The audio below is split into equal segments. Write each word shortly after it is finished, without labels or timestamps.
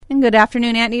And good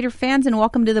afternoon, Anteater fans, and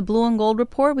welcome to the Blue and Gold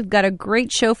Report. We've got a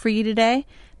great show for you today.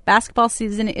 Basketball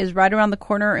season is right around the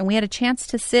corner, and we had a chance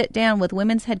to sit down with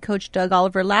women's head coach Doug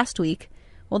Oliver last week.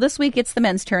 Well, this week it's the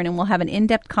men's turn, and we'll have an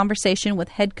in-depth conversation with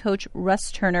head coach Russ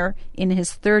Turner in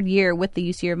his third year with the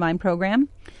UC Irvine program.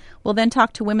 We'll then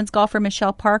talk to women's golfer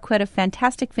Michelle Park, who had a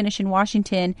fantastic finish in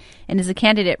Washington and is a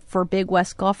candidate for Big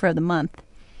West Golfer of the Month.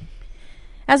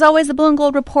 As always, the Blue and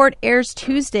Gold Report airs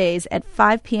Tuesdays at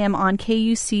 5 p.m. on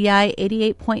KUCI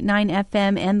 88.9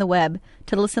 FM and the web.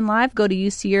 To listen live, go to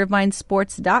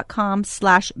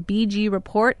ucirvinesports.com/BG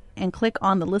Report and click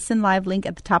on the Listen Live link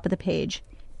at the top of the page.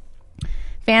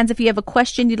 Fans, if you have a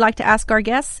question you'd like to ask our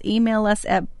guests, email us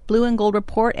at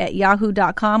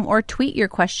blueandgoldreport@yahoo.com or tweet your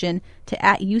question to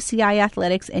 @UCI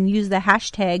Athletics and use the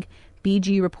hashtag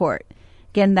BG Report.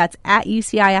 Again, that's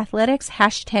 @UCI Athletics,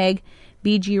 hashtag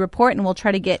BG Report, and we'll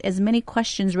try to get as many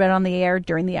questions read on the air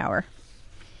during the hour.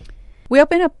 We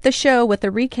open up the show with a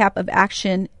recap of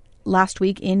action last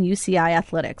week in UCI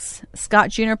athletics. Scott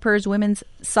Juniper's women's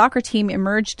soccer team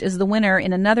emerged as the winner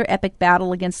in another epic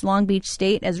battle against Long Beach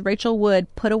State as Rachel Wood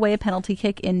put away a penalty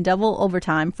kick in double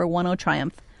overtime for 1-0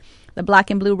 triumph. The black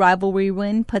and blue rivalry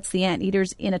win puts the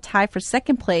Anteaters in a tie for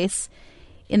second place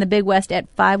in the Big West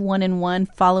at 5-1-1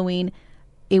 following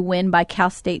a win by Cal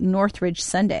State Northridge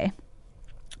Sunday.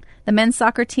 The men's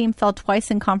soccer team fell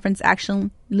twice in conference action,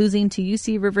 losing to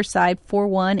UC Riverside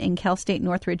 4-1 and Cal State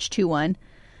Northridge 2-1.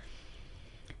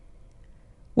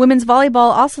 Women's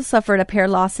volleyball also suffered a pair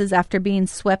of losses after being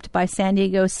swept by San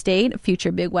Diego State, a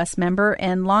future Big West member,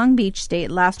 and Long Beach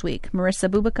State last week. Marissa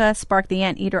Bubaka sparked the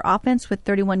Anteater offense with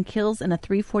 31 kills and a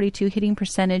 .342 hitting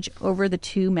percentage over the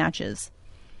two matches.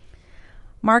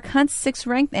 Mark Hunt's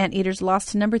sixth-ranked Anteaters lost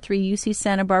to number 3 UC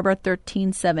Santa Barbara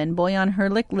 13-7. Boyan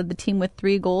Herlick led the team with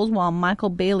 3 goals, while Michael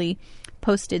Bailey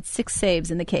posted 6 saves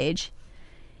in the cage.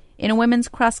 In a women's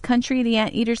cross-country, the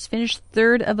Anteaters finished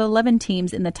third of 11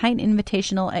 teams in the Titan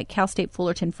Invitational at Cal State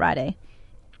Fullerton Friday.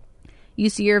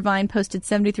 UC Irvine posted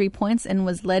 73 points and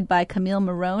was led by Camille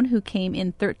Marone, who came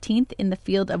in 13th in the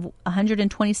field of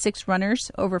 126 runners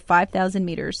over 5,000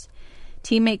 meters.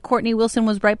 Teammate Courtney Wilson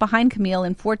was right behind Camille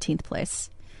in 14th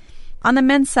place. On the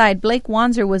men's side, Blake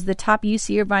Wanzer was the top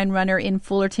UC Irvine runner in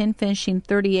Fullerton, finishing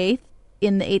 38th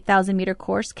in the 8,000-meter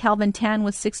course. Calvin Tan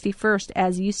was 61st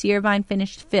as UC Irvine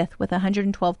finished 5th with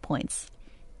 112 points.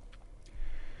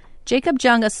 Jacob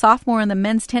Jung, a sophomore on the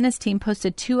men's tennis team,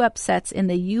 posted 2 upsets in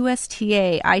the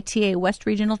USTA ITA West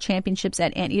Regional Championships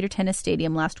at Anteater Tennis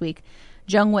Stadium last week.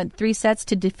 Jung went 3 sets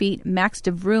to defeat Max de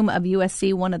Vroom of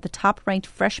USC, one of the top-ranked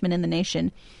freshmen in the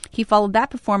nation. He followed that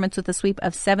performance with a sweep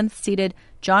of 7th-seeded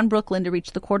John Brooklyn to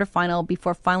reach the quarterfinal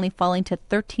before finally falling to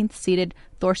 13th-seeded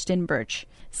Thorsten Birch.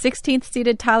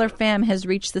 16th-seeded Tyler Pham has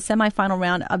reached the semifinal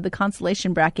round of the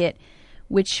consolation bracket,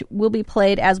 which will be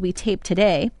played as we tape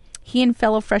today. He and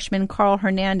fellow freshman Carl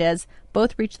Hernandez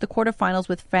both reached the quarterfinals,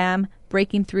 with Pham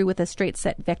breaking through with a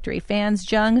straight-set victory. Fans,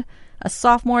 Jung, a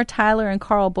sophomore, Tyler and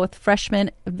Carl, both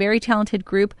freshmen, a very talented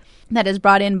group that is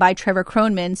brought in by Trevor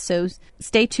Kronman, so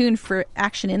stay tuned for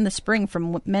action in the spring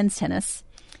from men's tennis.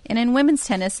 And in women's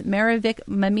tennis, Maravik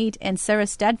Mamit and Sarah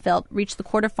Stadfelt reached the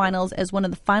quarterfinals as one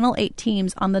of the final 8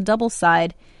 teams on the doubles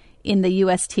side in the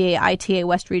USTA ITA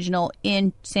West Regional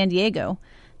in San Diego.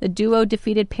 The duo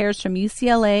defeated pairs from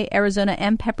UCLA, Arizona,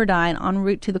 and Pepperdine en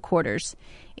route to the quarters.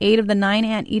 8 of the 9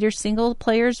 Anteater single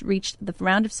players reached the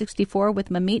round of 64, with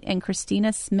Mamit and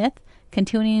Christina Smith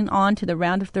continuing on to the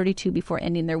round of 32 before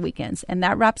ending their weekends. And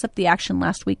that wraps up the action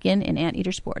last weekend in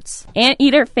Anteater sports.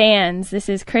 Anteater fans, this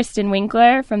is Kristen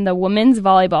Winkler from the women's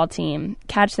volleyball team.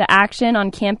 Catch the action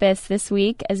on campus this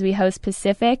week as we host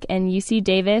Pacific and UC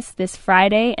Davis this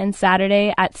Friday and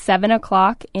Saturday at 7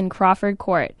 o'clock in Crawford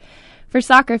Court. For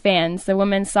soccer fans, the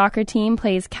women's soccer team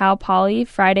plays Cal Poly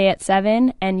Friday at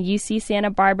 7 and UC Santa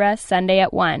Barbara Sunday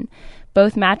at 1.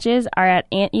 Both matches are at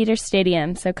Anteater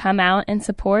Stadium, so come out and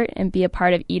support and be a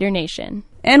part of Eater Nation.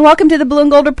 And welcome to the Blue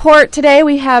and Gold Report. Today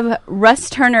we have Russ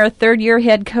Turner, third-year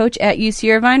head coach at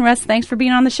UC Irvine. Russ, thanks for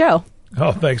being on the show.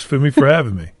 Oh, thanks, Fumi, for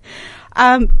having me.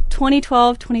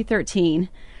 2012, 2013.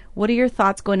 What are your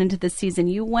thoughts going into this season?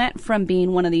 You went from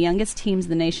being one of the youngest teams in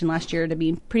the nation last year to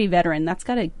being pretty veteran. That's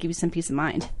got to give you some peace of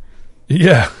mind.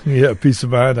 Yeah, peace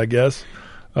of mind, I guess.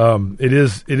 It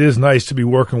is nice to be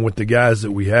working with the guys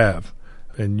that we have.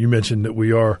 And you mentioned that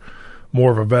we are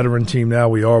more of a veteran team now.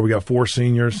 We got 4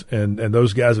 seniors, and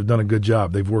those guys have done a good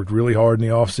job. They've worked really hard in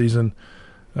the offseason.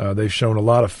 They've shown a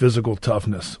lot of physical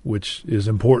toughness, which is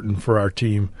important for our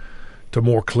team to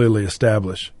more clearly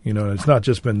establish. You know, and it's not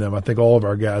just been them. I think all of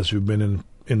our guys who've been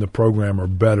in the program are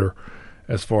better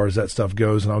as far as that stuff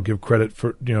goes. And I'll give credit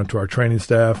to our training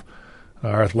staff.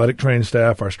 Our athletic training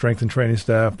staff, our strength and training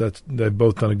staff, they've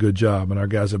both done a good job, and our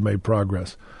guys have made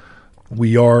progress.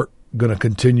 We are going to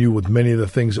continue with many of the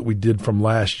things that we did from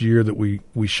last year that we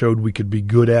showed we could be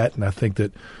good at, and I think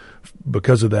that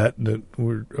because of that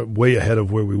we're way ahead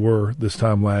of where we were this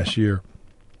time last year.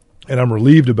 And I'm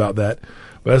relieved about that,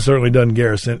 but that certainly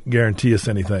doesn't guarantee us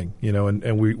anything,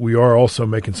 and we are also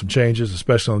making some changes,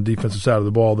 especially on the defensive side of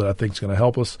the ball, that I think is going to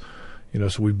help us.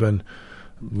 So we've been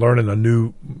learning a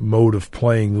new mode of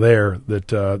playing there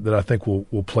that I think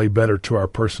will play better to our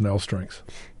personnel strengths.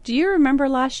 Do you remember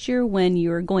last year when you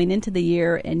were going into the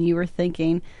year and you were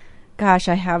thinking, gosh,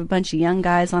 I have a bunch of young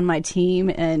guys on my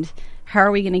team, and how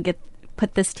are we going to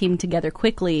put this team together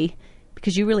quickly?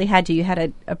 Because you really had to. You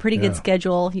had a pretty good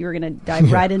schedule. You were going to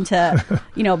dive right into,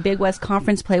 Big West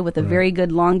Conference play with a very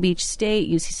good Long Beach State,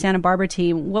 UC Santa Barbara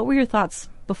team. What were your thoughts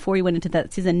before you went into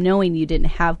that season, knowing you didn't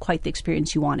have quite the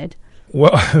experience you wanted?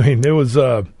 Well, it was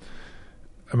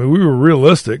we were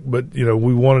realistic, but,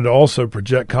 we wanted to also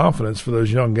project confidence for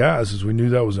those young guys, as we knew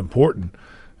that was important.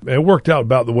 And it worked out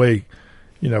about the way,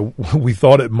 we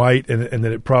thought it might and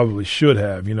that it probably should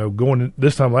have. Going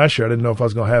this time last year, I didn't know if I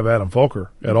was going to have Adam Fulker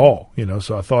at all,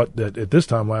 so I thought that at this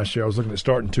time last year I was looking at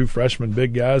starting 2 freshman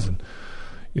big guys, and,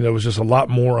 there was just a lot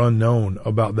more unknown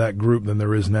about that group than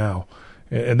there is now.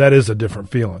 And that is a different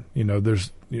feeling.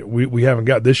 We haven't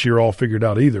got this year all figured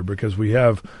out either, because we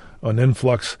have an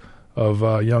influx of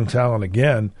young talent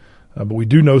again, but we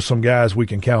do know some guys we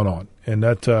can count on, and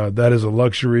that is a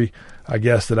luxury, I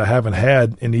guess, that I haven't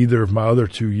had in either of my other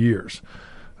 2 years.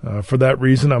 For that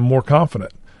reason, I'm more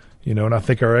confident, and I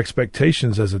think our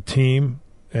expectations as a team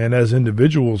and as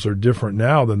individuals are different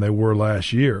now than they were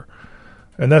last year,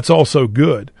 and that's also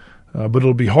good. But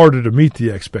it'll be harder to meet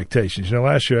the expectations.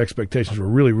 Last year expectations were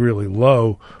really, really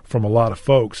low from a lot of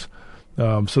folks.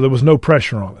 So there was no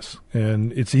pressure on us.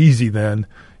 And it's easy then,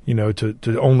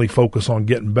 to only focus on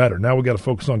getting better. Now we got to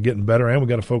focus on getting better, and we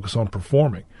got to focus on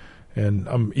performing. And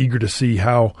I'm eager to see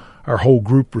how our whole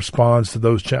group responds to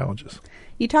those challenges.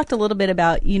 You talked a little bit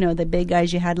about, the big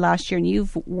guys you had last year, and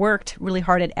you've worked really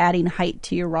hard at adding height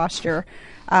to your roster.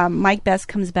 Mike Best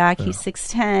comes back. He's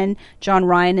 6'10". John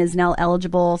Ryan is now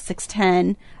eligible,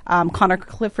 6'10". Connor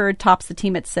Clifford tops the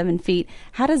team at 7 feet.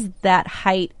 How does that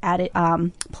height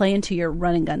play into your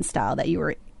run and gun style that you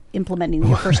were implementing in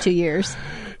your first 2 years?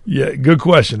 Yeah, good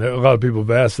question. A lot of people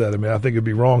have asked that. I think it'd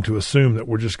be wrong to assume that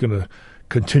we're just going to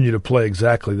continue to play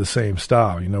exactly the same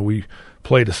style. We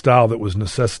played a style that was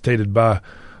necessitated by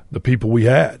the people we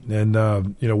had. And,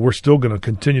 we're still going to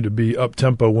continue to be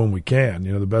up-tempo when we can.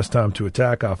 The best time to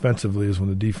attack offensively is when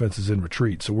the defense is in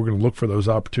retreat. So we're going to look for those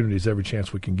opportunities every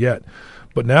chance we can get.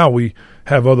 But now we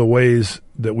have other ways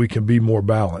that we can be more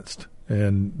balanced.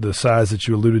 And the size that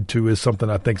you alluded to is something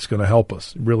I think is going to help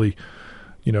us really,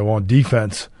 on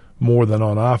defense more than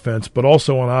on offense, but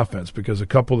also on offense, because a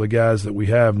couple of the guys that we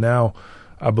have now,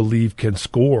 I believe, can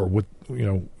score with,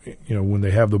 when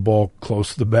they have the ball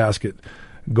close to the basket.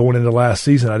 Going into last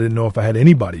season, I didn't know if I had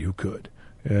anybody who could.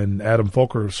 And Adam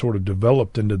Fulker sort of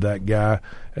developed into that guy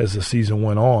as the season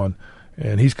went on,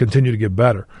 and he's continued to get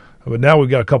better. But now we've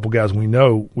got a couple guys we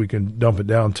know we can dump it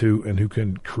down to and who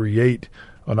can create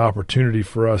an opportunity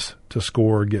for us to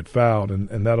score or get fouled,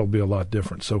 and that'll be a lot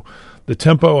different. So the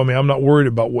tempo, I'm not worried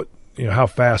about how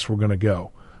fast we're going to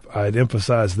go. I'd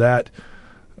emphasize that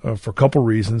for a couple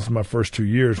reasons in my first 2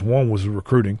 years. One was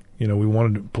recruiting. We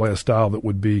wanted to play a style that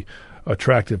would be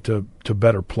attractive to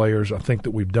better players. I think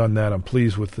that we've done that. I'm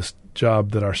pleased with the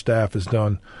job that our staff has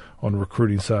done on the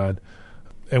recruiting side.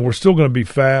 And we're still going to be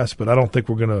fast, but I don't think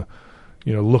we're going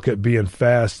to, look at being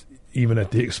fast even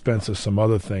at the expense of some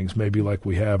other things, maybe like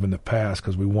we have in the past,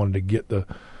 because we wanted to get the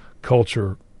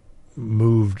culture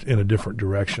moved in a different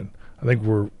direction. I think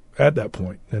we're at that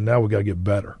point, and now we've got to get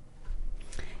better.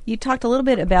 You talked a little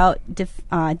bit about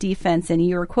defense, and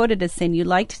you were quoted as saying you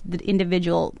liked the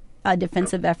individual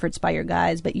defensive efforts by your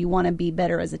guys, but you want to be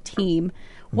better as a team.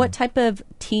 What type of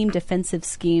team defensive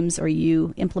schemes are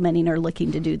you implementing or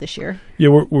looking to do this year? Yeah,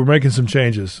 we're making some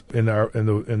changes in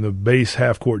the base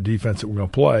half court defense that we're going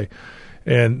to play,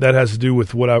 and that has to do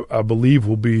with what I believe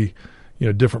will be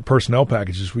different personnel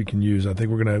packages we can use. I think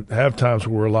we're going to have times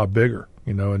where we're a lot bigger,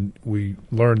 and we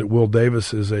learned that Will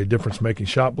Davis is a difference-making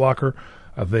shot blocker.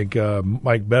 I think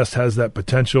Mike Best has that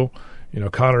potential.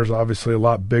 Connor's obviously a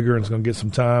lot bigger and is going to get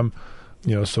some time.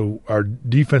 So our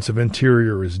defensive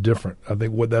interior is different. I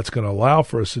think what that's going to allow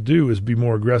for us to do is be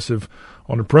more aggressive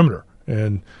on the perimeter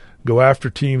and go after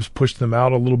teams, push them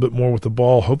out a little bit more with the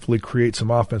ball, hopefully create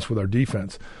some offense with our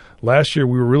defense. Last year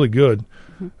we were really good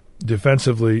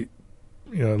defensively,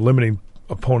 limiting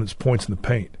opponents' points in the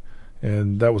paint.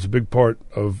 And that was a big part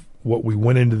of what we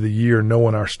went into the year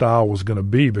knowing our style was going to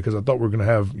be, because I thought we were going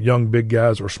to have young big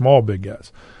guys or small big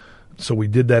guys. So we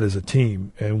did that as a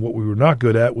team. And what we were not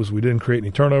good at was we didn't create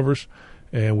any turnovers,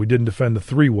 and we didn't defend the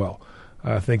three well.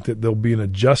 I think that there'll be an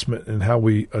adjustment in how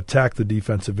we attack the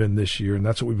defensive end this year, and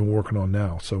that's what we've been working on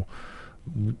now. So,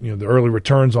 the early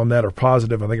returns on that are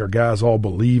positive. I think our guys all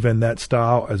believe in that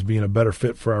style as being a better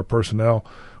fit for our personnel.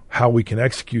 How we can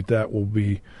execute that will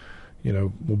be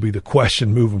the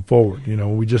question moving forward.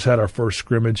 We just had our first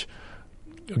scrimmage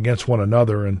against one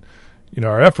another, and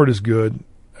our effort is good.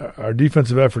 Our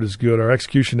defensive effort is good. Our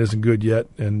execution isn't good yet,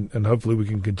 and hopefully we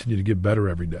can continue to get better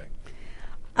every day.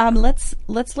 Let's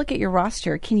look at your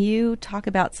roster. Can you talk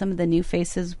about some of the new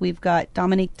faces? We've got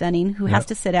Dominique Dunning, who has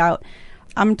to sit out.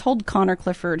 I'm told Connor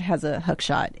Clifford has a hook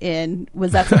shot. And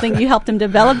was that something you helped him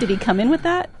develop? Did he come in with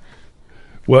that?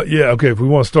 Well, yeah, okay. If we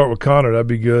want to start with Connor, that'd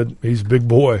be good. He's a big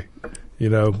boy,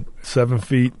 7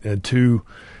 feet and 2.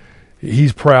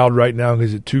 He's proud right now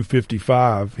because at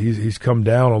 255, he's come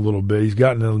down a little bit. He's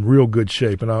gotten in real good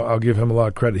shape, and I'll give him a lot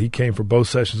of credit. He came for both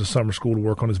sessions of summer school to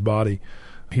work on his body.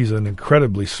 He's an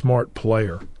incredibly smart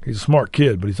player. He's a smart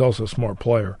kid, but he's also a smart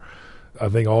player. I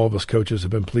think all of us coaches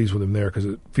have been pleased with him there, because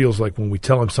it feels like when we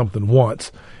tell him something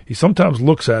once, he sometimes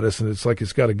looks at us and it's like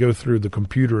it's got to go through the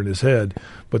computer in his head.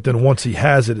 But then once he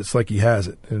has it, it's like he has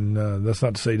it. And that's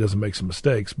not to say he doesn't make some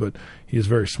mistakes, but he is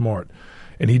very smart.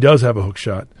 And he does have a hook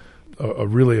shot, a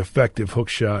really effective hook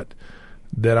shot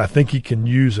that I think he can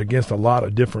use against a lot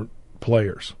of different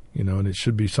players. And it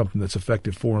should be something that's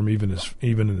effective for him even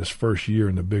in his first year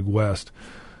in the Big West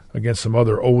against some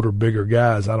other older, bigger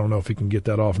guys. I don't know if he can get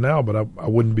that off now, but I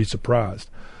wouldn't be surprised.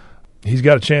 He's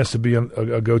got a chance to be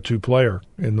a go-to player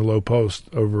in the low post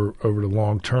over the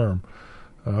long term,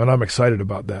 and I'm excited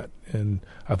about that. And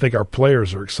I think our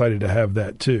players are excited to have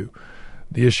that too.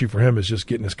 The issue for him is just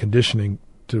getting his conditioning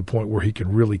to the point where he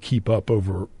can really keep up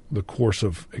over the course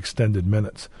of extended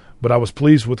minutes. But I was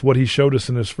pleased with what he showed us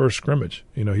in his first scrimmage.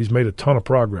 He's made a ton of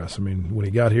progress. I mean, when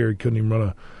he got here, he couldn't even run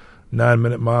a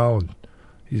 9-minute mile, and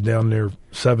he's down there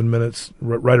 7 minutes,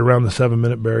 right around the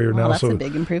 7-minute barrier now. That's a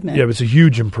big improvement. Yeah, it's a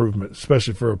huge improvement,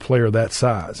 especially for a player that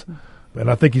size.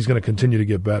 And I think he's going to continue to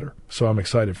get better. So I'm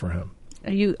excited for him.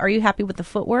 Are you happy with the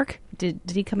footwork? Did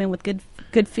he come in with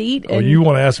good feet? Oh, you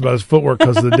want to ask about his footwork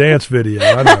because of the dance video?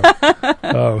 I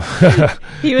know.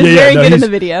 He was very good in the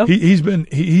video.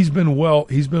 He's been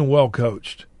well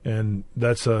coached, and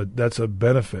that's a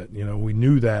benefit. We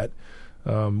knew that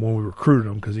when we recruited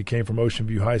him, because he came from Ocean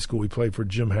View High School. He played for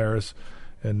Jim Harris,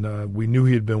 and we knew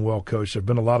he had been well coached. There have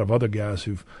been a lot of other guys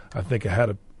who've, I think,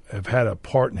 have had a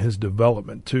part in his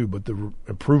development too, but the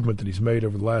improvement that he's made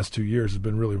over the last 2 years has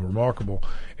been really remarkable,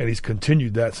 and he's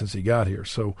continued that since he got here.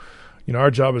 So, our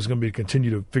job is going to be to continue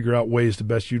to figure out ways to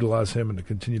best utilize him and to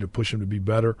continue to push him to be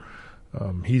better.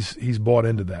 He's bought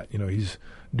into that. He's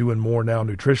doing more now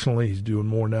nutritionally. He's doing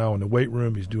more now in the weight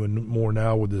room. He's doing more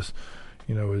now with his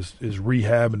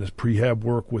rehab and his prehab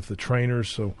work with the trainers.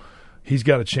 So he's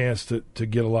got a chance to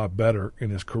get a lot better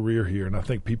in his career here, and I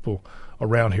think people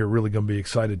around here are really going to be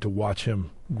excited to watch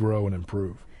him grow and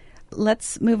improve.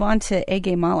 Let's move on to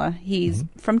Ege Mala. He's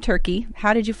from Turkey.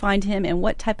 How did you find him, and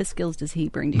what type of skills does he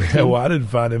bring to your team? Well, I didn't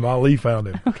find him. Ali found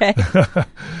him. Okay.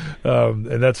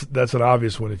 And that's an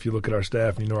obvious one if you look at our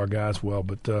staff and you know our guys well.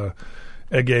 But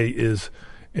Ege is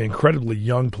an incredibly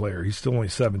young player. He's still only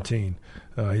 17.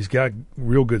 He's got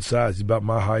real good size. He's about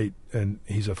my height, and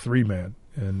he's a 3-man.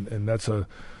 And that's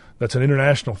an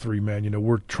international 3-man.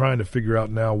 We're trying to figure out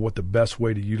now what the best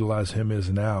way to utilize him is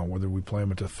now, whether we play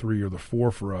him at the 3 or the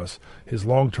 4 for us. His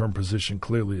long-term position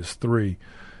clearly is 3,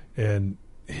 and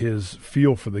his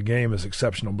feel for the game is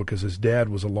exceptional because his dad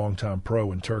was a longtime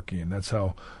pro in Turkey, and that's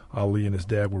how Ali and his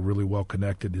dad were really well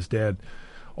connected. His dad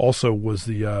also was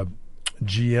the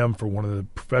GM for one of the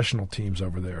professional teams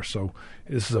over there. So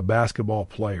this is a basketball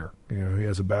player. He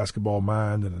has a basketball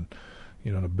mind and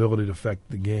an ability to affect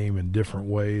the game in different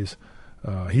ways.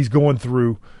 He's going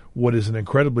through what is an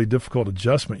incredibly difficult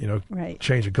adjustment, right.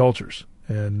 Change of cultures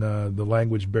and the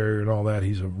language barrier and all that.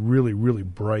 He's a really, really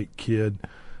bright kid.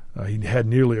 He had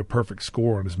nearly a perfect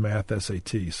score on his math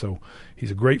SAT, so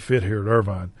he's a great fit here at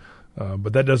Irvine.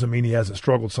 But that doesn't mean he hasn't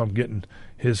struggled some getting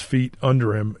his feet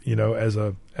under him, as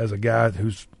a guy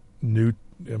who's new.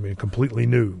 I mean, completely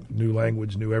new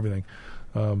language, new everything.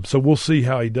 So we'll see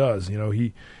how he does.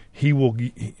 He will.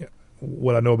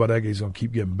 What I know about Ege, he's going to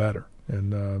keep getting better,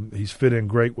 and he's fit in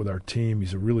great with our team.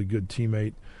 He's a really good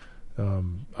teammate.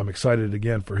 I'm excited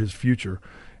again for his future,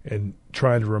 and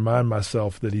trying to remind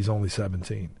myself that he's only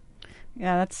 17.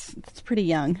 Yeah, that's pretty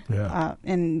young. Yeah.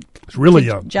 And it's really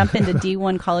young. Jump into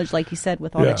D1 college, like you said,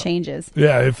 with all the changes.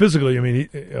 Yeah, and physically, I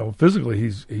mean, physically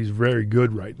he's very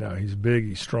good right now. He's big,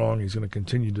 he's strong. He's going to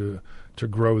continue to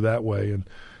grow that way. And,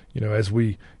 as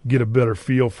we get a better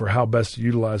feel for how best to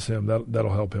utilize him,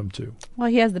 that'll help him too. Well,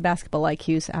 he has the basketball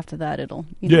IQ, so after that,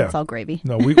 it's all gravy.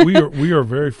 No, we are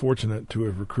very fortunate to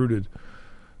have recruited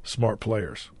smart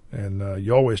players. And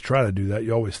you always try to do that.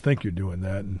 You always think you're doing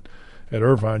that. And at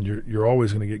Irvine, you're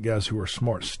always going to get guys who are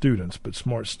smart students, but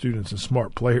smart students and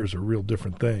smart players are real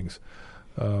different things.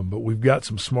 But we've got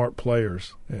some smart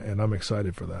players, and I'm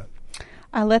excited for that.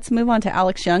 Let's move on to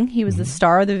Alex Young. He was the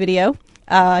star of the video.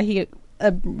 He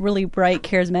a really bright,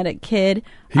 charismatic kid.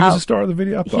 He was the star of the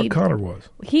video? I thought Connor was.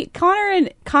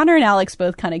 Connor and Alex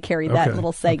both kind of carried that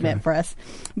little segment for us.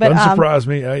 But doesn't surprise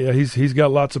me. Yeah, he's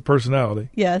got lots of personality.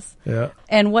 Yes. Yeah.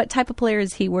 And what type of player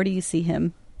is he? Where do you see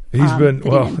him? He's been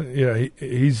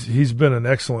he's been an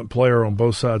excellent player on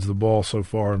both sides of the ball so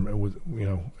far, and with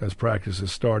as practice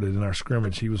has started in our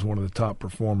scrimmage, he was one of the top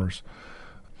performers.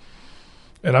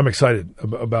 And I'm excited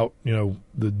about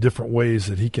the different ways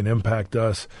that he can impact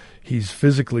us. He's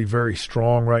physically very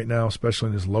strong right now, especially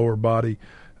in his lower body,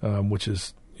 which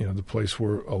is the place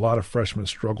where a lot of freshmen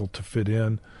struggle to fit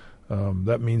in.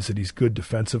 That means that he's good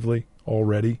defensively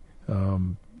already.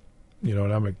 And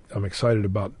I'm excited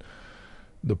about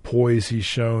the poise he's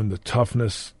shown, the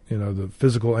toughness, the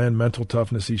physical and mental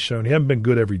toughness he's shown. He hasn't been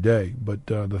good every day, but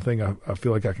the thing I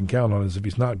feel like I can count on is if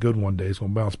he's not good one day, he's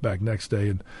going to bounce back next day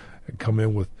and come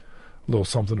in with a little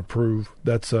something to prove.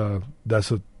 That's a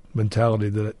mentality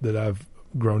that I've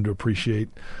grown to appreciate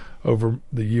over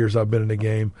the years I've been in the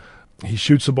game. He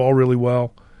shoots the ball really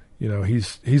well.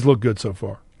 He's looked good so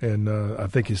far, and I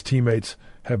think his teammates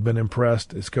have been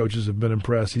impressed. His coaches have been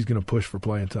impressed. He's going to push for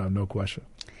playing time, no question.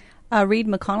 Reed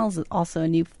McConnell's also a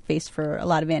new face for a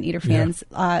lot of Anteater fans.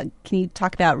 Yeah. Can you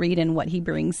talk about Reed and what he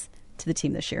brings to the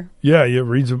team this year? Yeah.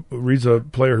 Reed's a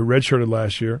player who redshirted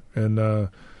last year, and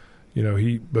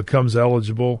he becomes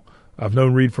eligible. I've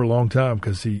known Reed for a long time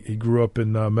because he grew up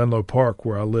in Menlo Park,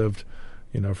 where I lived,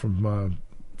 from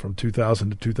 2000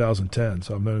 to 2010.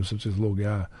 So I've known him since he was a little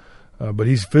guy. But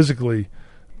he's physically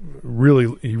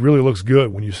he really looks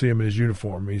good when you see him in his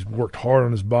uniform. He's worked hard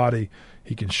on his body.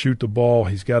 He can shoot the ball.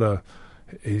 He's got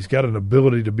an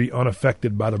ability to be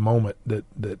unaffected by the moment that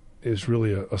is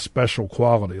really a special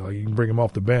quality. Like, you can bring him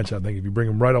off the bench. I think if you bring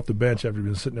him right off the bench after he's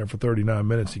been sitting there for 39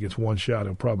 minutes, he gets one shot,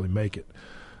 he'll probably make it.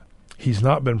 He's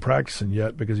not been practicing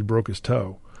yet because he broke his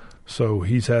toe. So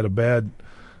he's had a bad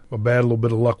little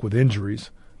bit of luck with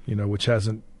injuries, which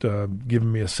hasn't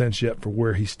given me a sense yet for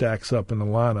where he stacks up in the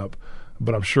lineup.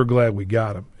 But I'm sure glad we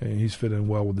got him, and he's fit in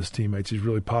well with his teammates. He's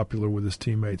really popular with his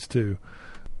teammates too.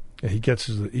 And he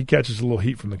catches a little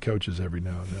heat from the coaches every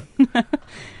now and then.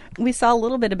 We saw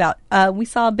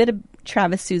a bit of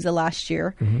Travis Souza last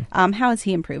year. Mm-hmm. How has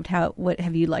he improved? What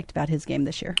have you liked about his game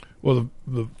this year? Well,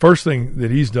 the first thing that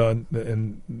he's done,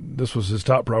 and this was his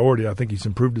top priority, I think he's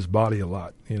improved his body a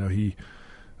lot. He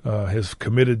has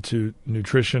committed to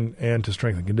nutrition and to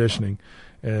strength and conditioning,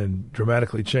 and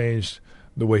dramatically changed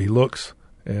the way he looks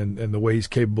and the way he's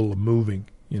capable of moving.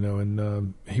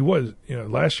 He was,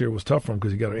 last year was tough for him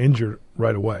because he got injured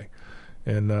right away.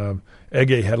 And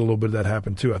Ege had a little bit of that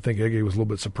happen too. I think Ege was a little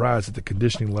bit surprised at the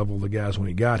conditioning level of the guys when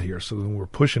he got here. So when we were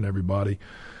pushing everybody,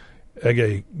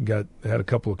 Ege had a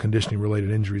couple of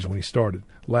conditioning-related injuries when he started.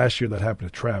 Last year that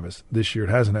happened to Travis. This year it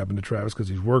hasn't happened to Travis because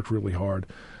he's worked really hard.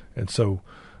 And so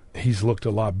he's looked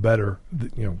a lot better,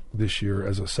 this year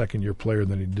as a second-year player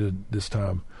than he did this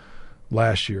time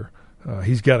last year.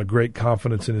 He's got a great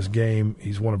confidence in his game.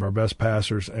 He's one of our best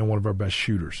passers and one of our best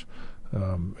shooters.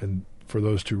 And for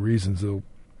those two reasons, there'll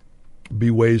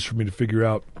be ways for me to figure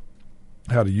out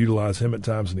how to utilize him at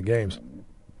times in the games.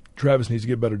 Travis needs to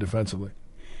get better defensively.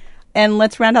 And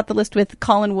let's round out the list with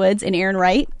Colin Woods and Aaron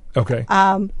Wright. Okay.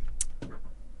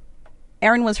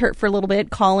 Aaron was hurt for a little bit.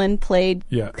 Colin played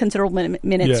considerable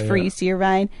minutes for UC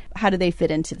Irvine. How do they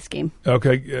fit into this game?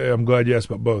 Okay, I'm glad you asked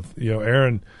about both.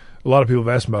 Aaron, a lot of people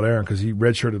have asked about Aaron because he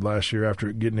redshirted last year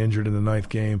after getting injured in the ninth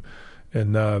game.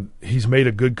 And he's made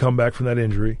a good comeback from that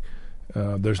injury.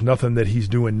 There's nothing that he's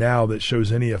doing now that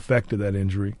shows any effect of that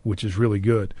injury, which is really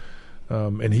good.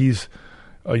 And he's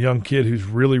a young kid who's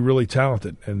really, really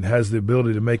talented and has the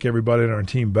ability to make everybody on our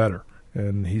team better.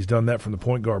 And he's done that from the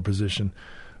point guard position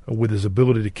with his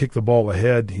ability to kick the ball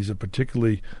ahead. He's a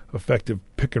particularly effective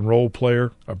pick-and-roll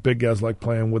player. Our big guys like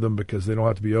playing with him because they don't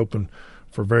have to be open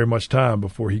for very much time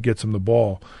before he gets them the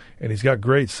ball. And he's got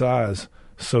great size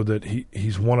so that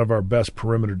he's one of our best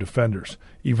perimeter defenders,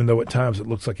 even though at times it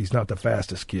looks like he's not the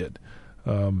fastest kid.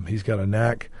 He's got a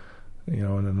knack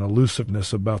and an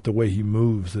elusiveness about the way he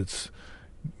moves that's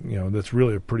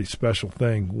really a pretty special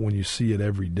thing when you see it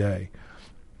every day.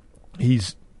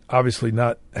 He's obviously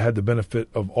not had the benefit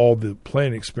of all the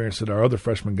playing experience that our other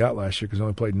freshmen got last year because he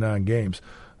only played 9 games.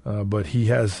 But he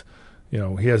has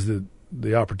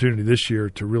the opportunity this year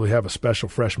to really have a special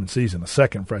freshman season, a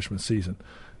second freshman season,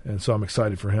 and so I'm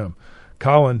excited for him.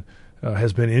 Colin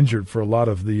has been injured for a lot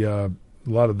of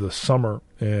the summer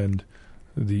and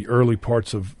the early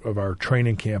parts of our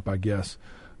training camp, I guess.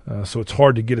 So it's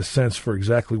hard to get a sense for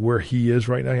exactly where he is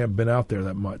right now. He hasn't been out there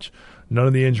that much. None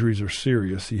of the injuries are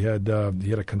serious. He had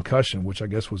a concussion, which I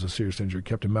guess was a serious injury.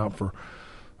 Kept him out for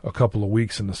a couple of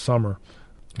weeks in the summer.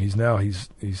 He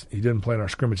didn't play in our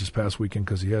scrimmage this past weekend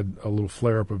because he had a little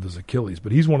flare-up of his Achilles.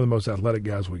 But he's one of the most athletic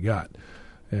guys we got.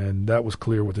 And that was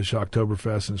clear with the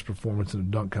Shocktoberfest and his performance in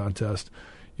the dunk contest.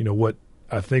 What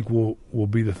I think will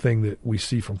be the thing that we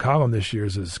see from Colin this year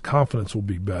is his confidence will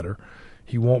be better.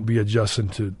 He won't be adjusting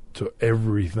to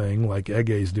everything like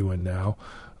Ege's doing now.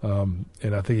 And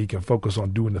I think he can focus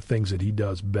on doing the things that he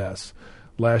does best.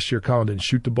 Last year, Colin didn't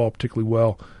shoot the ball particularly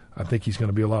well. I think he's going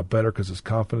to be a lot better because his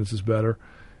confidence is better.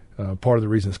 Part of the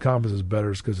reason his confidence is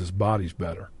better is because his body's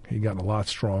better. He got a lot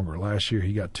stronger. Last year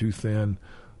he got too thin,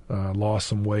 lost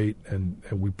some weight, and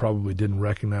we probably didn't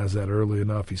recognize that early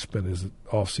enough. He spent his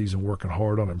offseason working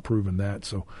hard on improving that,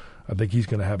 so I think he's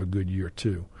going to have a good year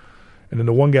too. And then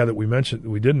the one guy that we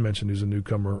didn't mention who's a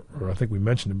newcomer, or I think we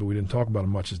mentioned it, but we didn't talk about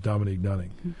him much, is Dominique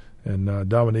Dunning. Mm-hmm. And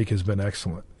Dominique has been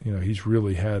excellent. He's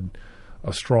really had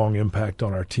a strong impact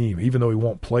on our team. Even though he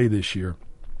won't play this year,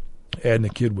 adding a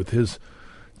kid with his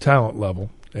talent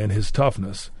level and his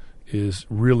toughness is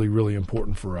really, really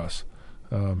important for us.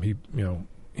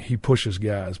 He pushes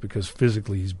guys because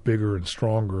physically he's bigger and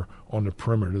stronger on the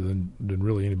perimeter than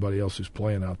really anybody else who's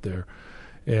playing out there.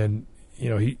 And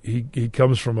he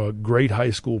comes from a great high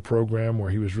school program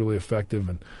where he was really effective,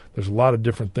 and there's a lot of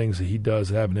different things that he does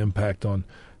that have an impact on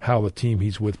how the team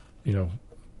he's with,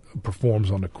 performs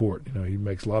on the court. He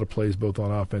makes a lot of plays both on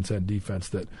offense and defense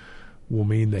that will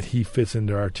mean that he fits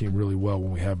into our team really well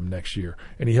when we have him next year,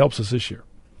 and he helps us this year.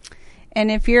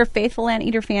 And if you're a faithful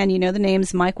Anteater fan, you know the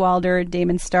names Mike Wilder,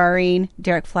 Damon Starring,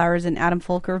 Derek Flowers, and Adam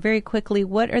Folker. Very quickly,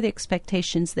 what are the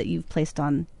expectations that you've placed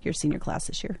on your senior class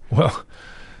this year? Well,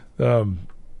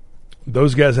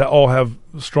 those guys all have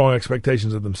strong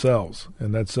expectations of themselves,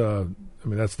 and that's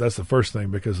the first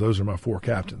thing, because those are my 4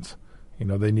 captains.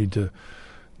 They need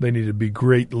to be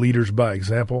great leaders by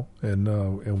example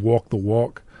and walk the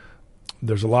walk.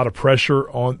 There's a lot of pressure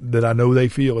on that I know they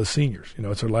feel as seniors.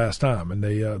 It's their last time, and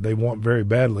they want very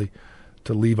badly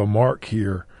to leave a mark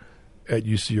here at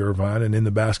UC Irvine and in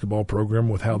the basketball program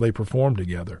with how they perform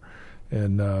together.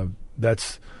 And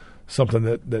that's something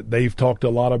that they've talked a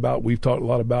lot about, we've talked a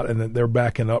lot about, and that they're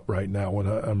backing up right now, and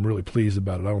I'm really pleased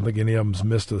about it. I don't think any of them's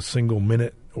missed a single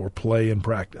minute or play in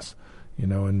practice.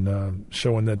 And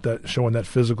showing that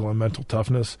physical and mental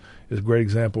toughness is a great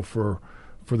example for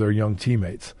their young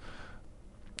teammates.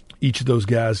 Each of those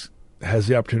guys has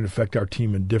the opportunity to affect our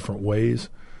team in different ways,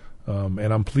 and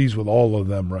I'm pleased with all of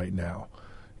them right now.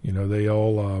 They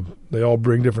all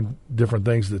bring different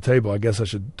things to the table. I guess I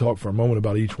should talk for a moment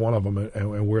about each one of them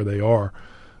and where they are.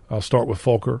 I'll start with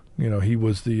Folker. He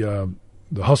was the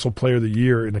Hustle Player of the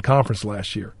Year in the conference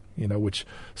last year. Which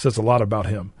says a lot about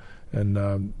him.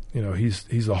 And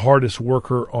he's the hardest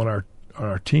worker on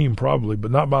our team probably,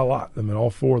 but not by a lot. All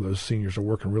 4 of those seniors are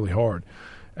working really hard.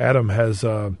 Adam has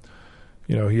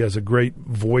he has a great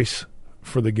voice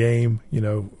for the game,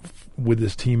 with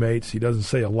his teammates. He doesn't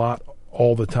say a lot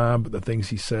all the time, but the things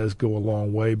he says go a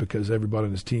long way because everybody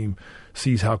on his team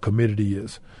sees how committed he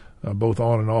is, both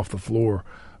on and off the floor,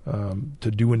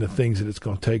 to doing the things that it's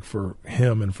going to take for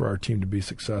him and for our team to be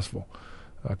successful.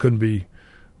 I couldn't be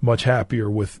much happier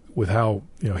with how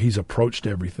he's approached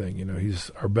everything.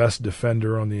 He's our best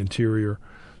defender on the interior.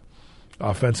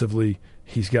 Offensively,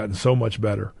 he's gotten so much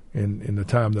better in the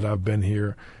time that I've been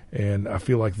here, and I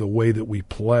feel like the way that we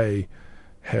play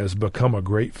has become a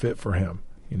great fit for him.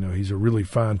 He's a really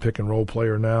fine pick and roll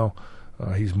player now.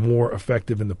 He's more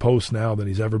effective in the post now than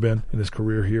he's ever been in his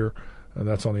career here.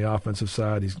 That's on the offensive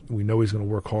side. We know he's going to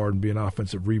work hard and be an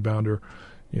offensive rebounder.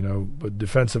 But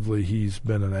defensively, he's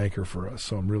been an anchor for us.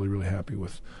 So I'm really, really happy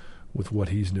with what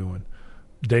he's doing.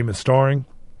 Damon Starring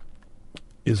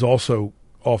is also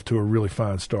off to a really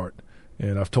fine start.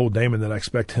 And I've told Damon that I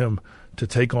expect him to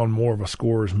take on more of a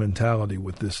scorer's mentality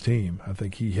with this team. I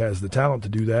think he has the talent to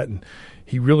do that. And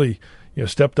he really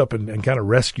stepped up and kind of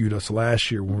rescued us last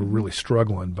year when we were really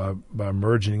struggling by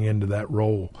merging into that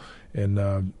role.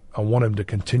 And I want him to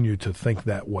continue to think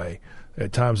that way.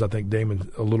 At times I think Damon's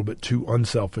a little bit too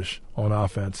unselfish on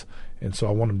offense, and so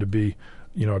I want him to be,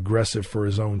 aggressive for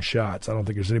his own shots. I don't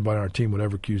think there's anybody on our team would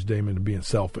ever accuse Damon of being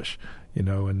selfish,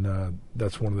 and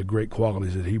that's one of the great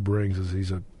qualities that he brings is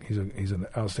he's an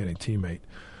outstanding teammate.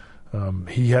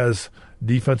 He has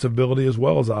defensive ability as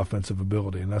well as offensive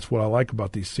ability, and that's what I like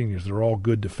about these seniors. They're all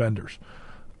good defenders.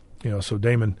 So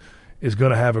Damon is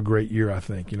going to have a great year, I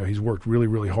think. He's worked really,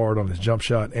 really hard on his jump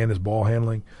shot and his ball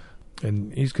handling,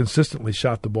 and he's consistently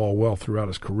shot the ball well throughout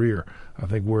his career. I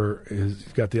think where he's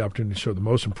got the opportunity to show the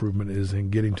most improvement is in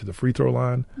getting to the free throw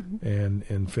line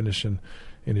and finishing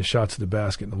in his shots at the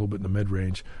basket and a little bit in the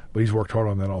mid-range. But he's worked hard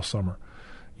on that all summer.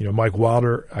 Mike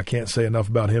Wilder, I can't say enough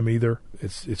about him either.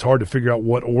 It's hard to figure out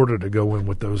what order to go in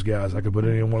with those guys. I could put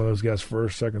any one of those guys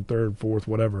first, second, third, fourth,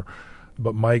 whatever.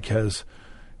 But Mike has,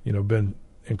 been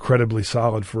incredibly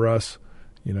solid for us.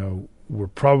 We're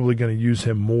probably going to use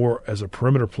him more as a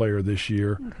perimeter player this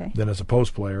year than as a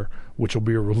post player, which will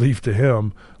be a relief to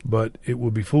him. But it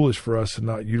would be foolish for us to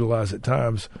not utilize at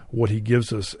times what he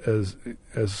gives us as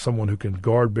someone who can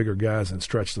guard bigger guys and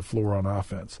stretch the floor on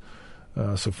offense.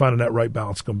 So finding that right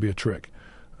balance is going to be a trick.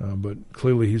 But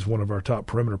clearly he's one of our top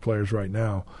perimeter players right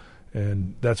now,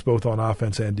 and that's both on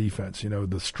offense and defense.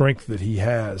 The strength that he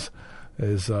has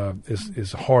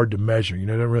is hard to measure. He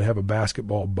doesn't really have a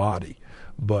basketball body,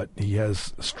 but he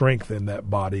has strength in that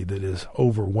body that is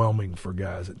overwhelming for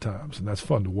guys at times, and that's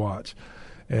fun to watch.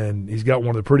 And he's got one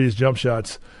of the prettiest jump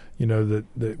shots,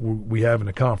 that we have in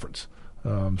the conference.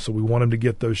 So we want him to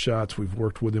get those shots. We've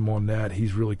worked with him on that.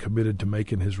 He's really committed to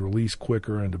making his release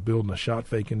quicker and to building a shot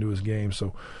fake into his game.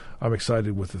 So I'm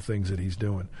excited with the things that he's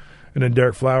doing. And then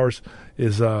Derek Flowers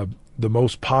is the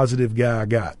most positive guy I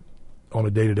got on a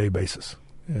day-to-day basis.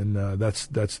 And that's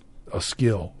a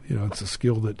skill. It's a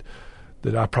skill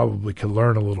that I probably could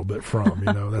learn a little bit from.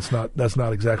 That's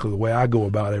not exactly the way I go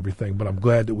about everything, but I'm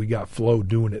glad that we got Flo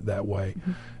doing it that way.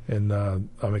 And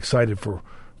I'm excited for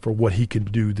what he can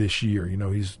do this year.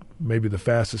 He's maybe the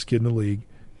fastest kid in the league,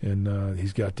 and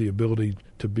he's got the ability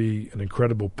to be an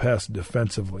incredible pest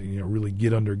defensively, really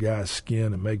get under guys'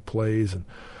 skin and make plays.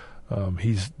 And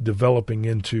he's developing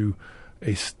into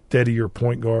a steadier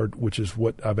point guard, which is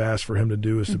what I've asked for him to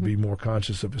do, is to be more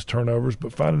conscious of his turnovers.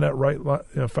 But finding that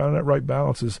right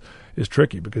balance is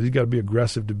tricky, because he's got to be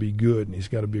aggressive to be good, and he's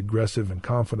got to be aggressive and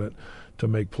confident to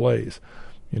make plays.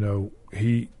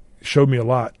 He showed me a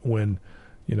lot when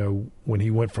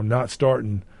he went from not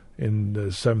starting in the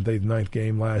 7th, 8th, 9th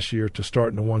game last year to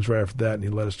starting the ones right after that, and he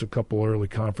led us to a couple early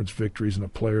conference victories and a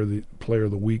Player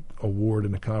of the Week award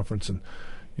in the conference. And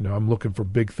I'm looking for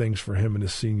big things for him in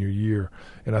his senior year,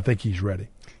 and I think he's ready.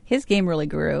 His game really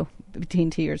grew between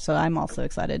 2 years, so I'm also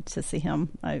excited to see him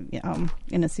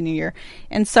in his senior year.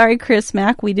 And sorry, Chris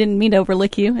Mack, we didn't mean to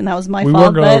overlook you, and that was my fault. We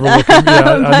weren't going to overlook him.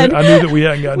 Yeah, I knew that we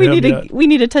hadn't gotten him yet. We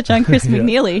need to touch on Chris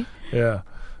McNeely. Yeah.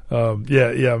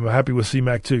 I'm happy with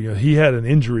C-Mac too. He had an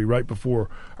injury right before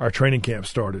our training camp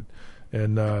started,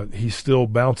 and he's still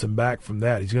bouncing back from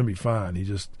that. He's going to be fine. He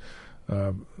just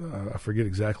I forget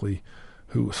exactly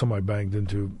who somebody banged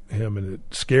into him, and it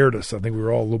scared us. I think we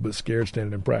were all a little bit scared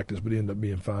standing in practice, but he ended up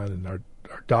being fine, and our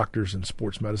doctors and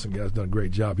sports medicine guys done a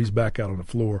great job. He's back out on the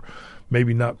floor,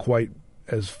 maybe not quite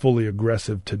as fully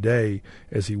aggressive today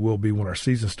as he will be when our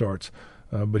season starts,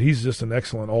 but he's just an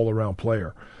excellent all-around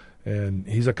player. And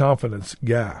he's a confidence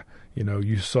guy.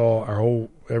 You saw all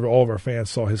of our fans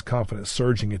saw his confidence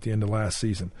surging at the end of last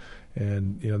season,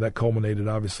 and that culminated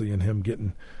obviously in him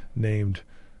getting named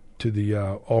to the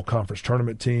all-conference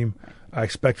tournament team. I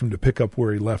expect him to pick up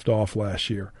where he left off last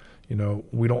year.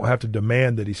 We don't have to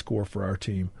demand that he score for our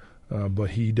team,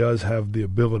 but he does have the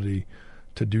ability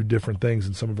to do different things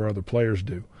than some of our other players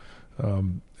do.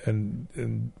 And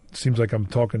it seems like I'm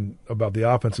talking about the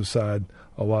offensive side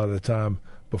a lot of the time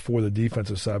before the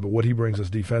defensive side, but what he brings us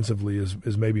defensively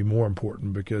is maybe more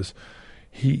important, because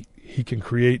he can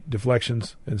create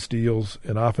deflections and steals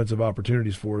and offensive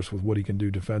opportunities for us with what he can do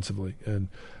defensively. And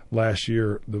last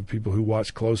year, the people who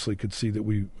watched closely could see that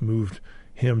we moved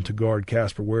him to guard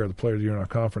Casper Ware, the player of the year in our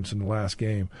conference, in the last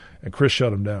game, and Chris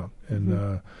shut him down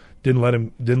and didn't let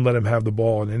him have the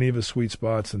ball in any of his sweet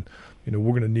spots. And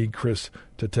we're going to need Chris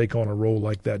to take on a role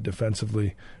like that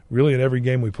defensively, really in every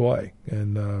game we play,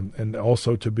 and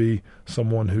also to be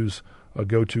someone who's a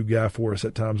go-to guy for us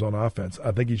at times on offense.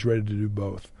 I think he's ready to do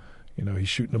both. He's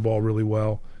shooting the ball really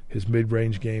well. His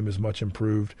mid-range game is much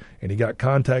improved, and he got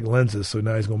contact lenses, so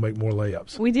now he's going to make more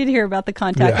layups. We did hear about the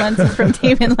contact lenses from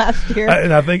Damon last year.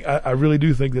 I really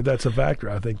do think that that's a factor.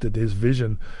 I think that his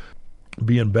vision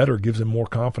being better gives him more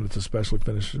confidence, especially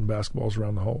finishing basketballs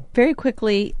around the hole. Very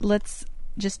quickly, let's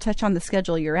just touch on the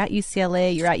schedule. You're at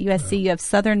UCLA, you're at USC, you have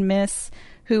Southern Miss,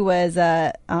 who was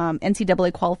a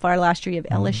NCAA qualifier last year. You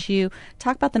have LSU.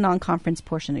 Talk about the non-conference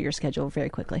portion of your schedule very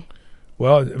quickly.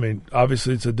 Well, I mean,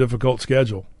 obviously it's a difficult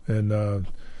schedule, and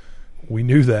we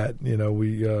knew that.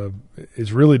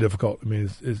 It's really difficult. I mean,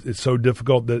 it's so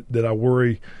difficult that I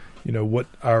worry, what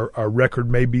our record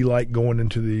may be like going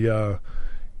into the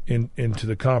into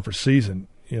the conference season.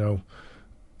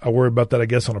 I worry about that, I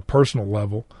guess, on a personal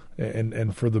level,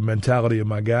 and for the mentality of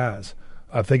my guys.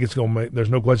 I think it's going to there's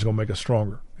no question it's going to make us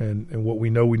stronger. And what we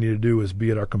know we need to do is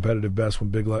be at our competitive best when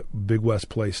Big West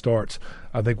play starts.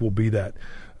 I think we'll be that.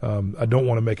 I don't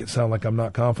want to make it sound like I'm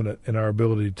not confident in our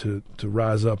ability to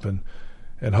rise up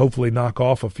and hopefully knock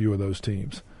off a few of those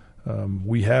teams.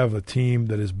 We have a team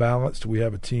that is balanced. We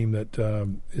have a team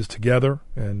that is together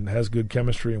and has good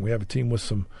chemistry, and we have a team with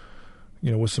some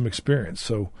experience.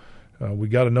 So we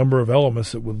got a number of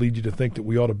elements that would lead you to think that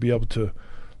we ought to be able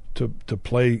to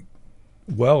play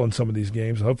well in some of these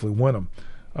games and hopefully win them.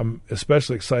 I'm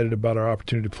especially excited about our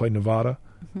opportunity to play Nevada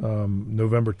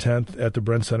November 10th at the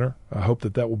Bren Center. I hope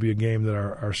that will be a game that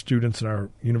our students and our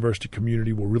university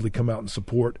community will really come out and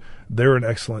support. They're an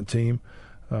excellent team.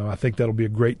 I think that'll be a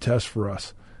great test for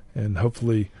us, and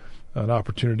hopefully an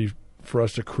opportunity for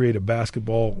us to create a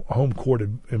basketball home court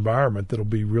environment that'll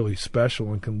be really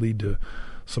special and can lead to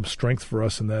some strength for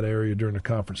us in that area during the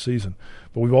conference season.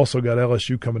 But we've also got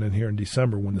LSU coming in here in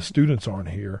December when the students aren't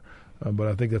here. But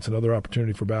I think that's another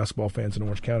opportunity for basketball fans in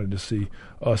Orange County to see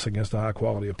us against a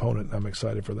high-quality opponent, and I'm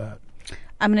excited for that.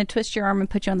 I'm going to twist your arm and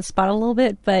put you on the spot a little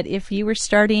bit, but if you were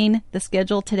starting the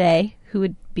schedule today, who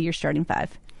would be your starting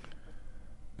five?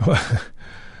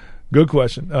 Good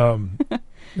question.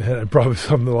 And probably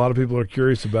something that a lot of people are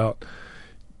curious about.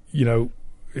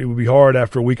 It would be hard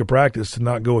after a week of practice to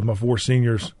not go with my four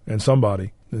seniors and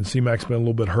somebody. And C-Mac's been a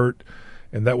little bit hurt,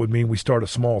 and that would mean we start a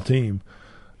small team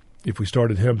if we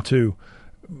started him too.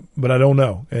 But I don't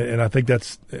know. And I think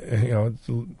that's it's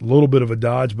a little bit of a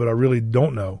dodge, but I really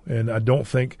don't know. And I don't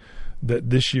think that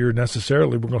this year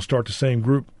necessarily we're going to start the same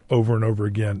group over and over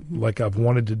again like I've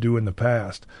wanted to do in the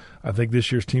past. I think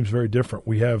this year's team's very different.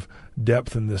 We have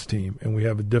depth in this team, and we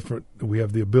have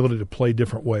the ability to play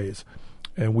different ways.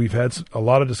 And we've had a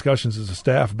lot of discussions as a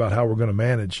staff about how we're going to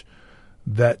manage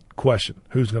that question,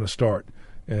 who's going to start.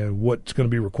 And what's going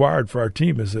to be required for our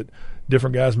team is that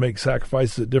different guys make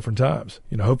sacrifices at different times.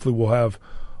 Hopefully we'll have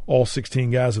all 16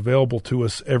 guys available to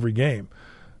us every game.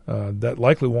 That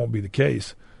likely won't be the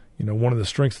case. One of the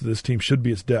strengths of this team should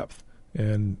be its depth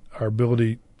and our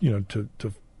ability,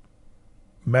 to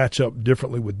match up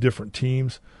differently with different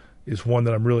teams is one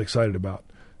that I'm really excited about.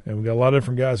 And we've got a lot of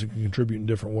different guys who can contribute in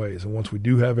different ways. And once we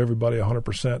do have everybody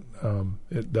 100%,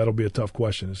 that'll be a tough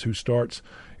question. Is who starts.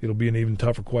 It'll be an even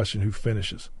tougher question who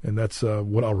finishes. And that's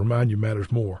what I'll remind you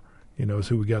matters more, is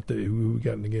who we got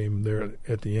in the game there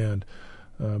at the end.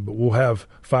 But we'll have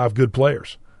 5 good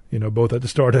players, both at the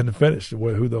start and the finish.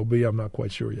 Who they'll be, I'm not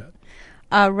quite sure yet.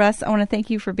 Russ, I want to thank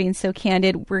you for being so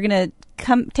candid. We're going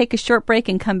to take a short break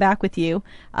and come back with you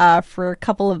for a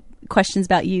couple of questions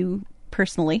about you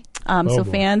personally.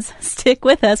 Fans, stick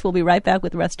with us. We'll be right back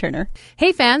with Russ Turner.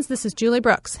 Hey fans, this is Julie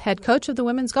Brooks, head coach of the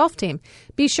women's golf team.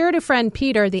 Be sure to friend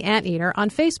Peter the Anteater on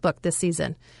Facebook this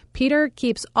season. Peter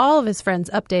keeps all of his friends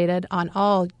updated on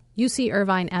all UC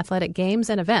Irvine athletic games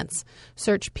and events.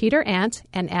 Search Peter Ant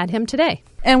and add him today.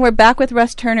 And we're back with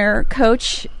Russ Turner.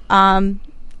 Coach,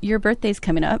 your birthday's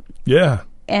coming up. Yeah.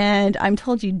 And I'm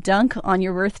told you dunk on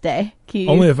your birthday.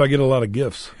 Only if I get a lot of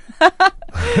gifts.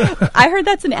 I heard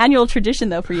that's an annual tradition,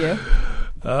 though, for you.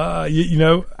 Are you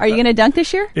going to dunk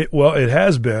this year? It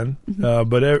has been,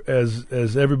 but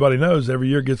as everybody knows, every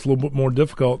year gets a little bit more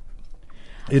difficult.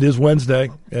 It is Wednesday,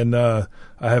 and I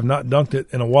have not dunked it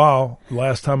in a while.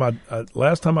 Last time I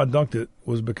dunked it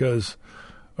was because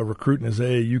a recruit and his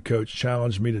AAU coach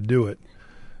challenged me to do it,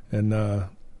 and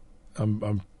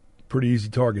I'm pretty easy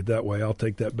target that way. I'll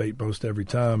take that bait most every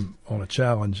time on a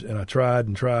challenge, and I tried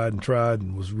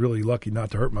and was really lucky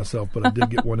not to hurt myself, but I did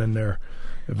get one in there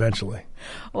eventually.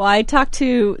 Well, I talked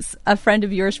to a friend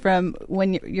of yours from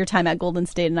your time at Golden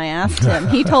State, and I asked him,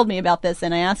 he told me about this,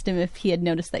 and I asked him if he had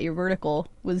noticed that your vertical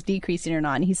was decreasing or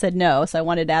not, and he said no, so I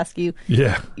wanted to ask you,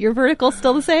 your vertical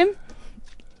still the same?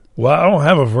 Well, I don't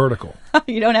have a vertical.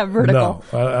 You don't have vertical?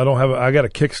 No, I don't have. I got a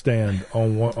kickstand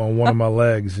on one of my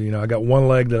legs. I got one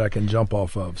leg that I can jump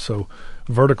off of. So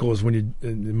vertical is when you,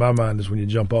 in my mind, is when you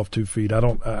jump off 2 feet.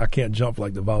 I can't jump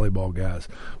like the volleyball guys.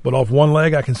 But off one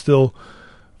leg, I can still,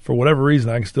 for whatever reason,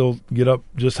 I can still get up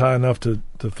just high enough to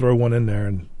throw one in there,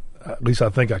 and at least I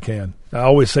think I can. I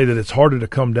always say that it's harder to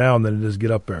come down than it is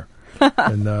get up there,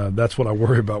 and that's what I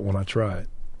worry about when I try it.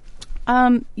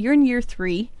 You're in year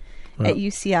 3 at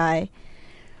UCI.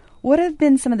 What have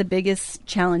been some of the biggest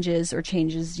challenges or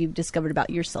changes you've discovered about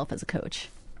yourself as a coach?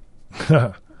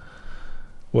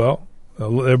 Well,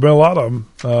 there have been a lot of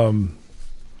them.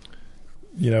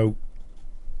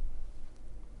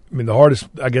 The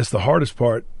hardest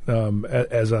part,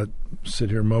 as I sit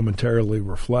here momentarily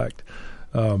reflect,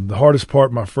 the hardest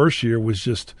part my first year was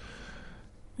just,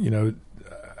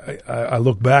 I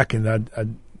look back and I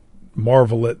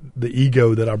marvel at the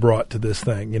ego that I brought to this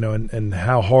thing, and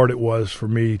how hard it was for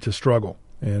me to struggle.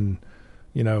 And,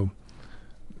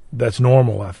 that's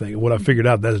normal, I think. What I figured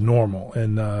out, that's normal.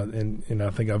 And I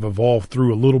think I've evolved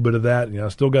through a little bit of that. I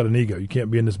still got an ego. You can't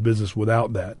be in this business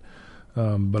without that.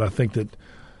 But I think that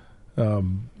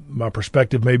my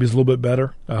perspective maybe is a little bit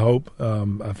better, I hope.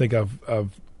 I think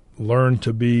I've learned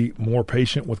to be more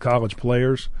patient with college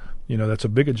players. That's a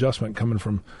big adjustment coming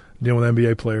from dealing with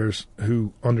NBA players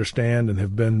who understand and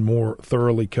have been more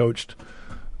thoroughly coached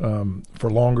for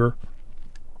longer.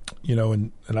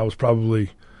 And I was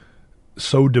probably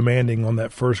so demanding on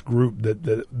that first group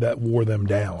that wore them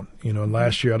down. And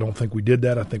last year I don't think we did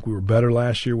that. I think we were better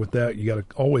last year with that. You got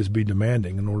to always be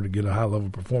demanding in order to get a high level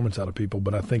performance out of people.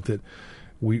 But I think that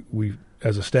we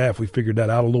as a staff, we figured that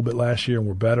out a little bit last year and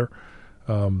we're better.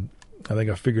 I think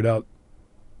I figured out,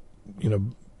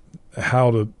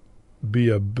 how to be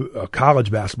a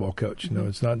college basketball coach.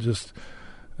 It's not just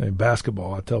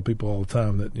basketball. I tell people all the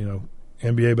time that,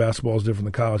 NBA basketball is different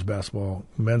than college basketball.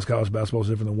 Men's college basketball is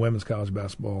different than women's college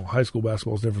basketball. High school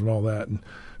basketball is different than all that. And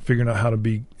figuring out how to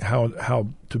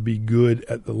be good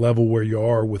at the level where you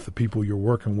are with the people you're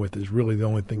working with is really the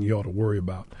only thing you ought to worry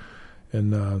about.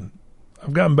 And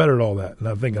I've gotten better at all that. And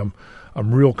I think I'm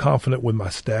real confident with my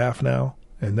staff now,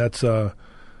 and that's a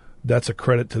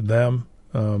credit to them.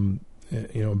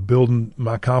 Building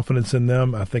my confidence in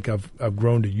them. I think I've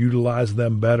grown to utilize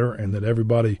them better, and that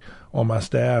everybody on my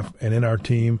staff and in our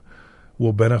team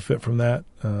will benefit from that.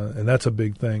 And that's a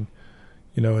big thing,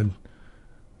 and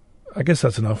I guess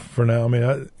that's enough for now. I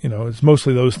mean, it's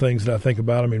mostly those things that I think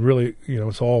about. I mean, really,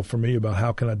 it's all for me about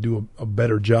how can I do a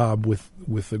better job with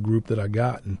the group that I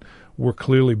got. And we're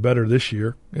clearly better this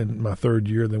year in my third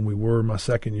year than we were in my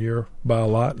second year by a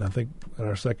lot. And I think in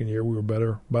our second year we were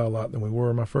better by a lot than we were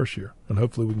in my first year. And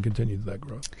hopefully we can continue that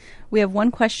growth. We have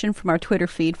one question from our Twitter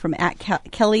feed from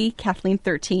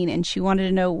 @KellyKathleen13, and she wanted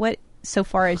to know what so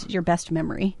far is your best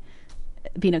memory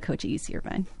being a coach at UC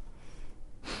Irvine.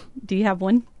 Do you have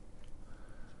one?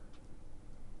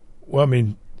 Well, I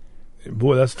mean,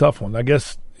 boy, that's a tough one. I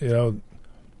guess,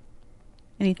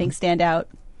 anything stand out?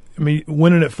 I mean,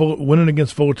 winning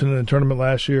against Fullerton in the tournament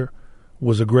last year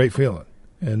was a great feeling,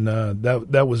 and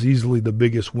that was easily the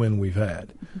biggest win we've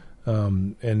had.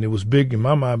 And it was big in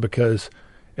my mind because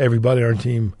everybody on our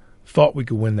team thought we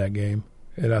could win that game,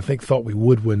 and I think thought we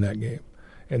would win that game,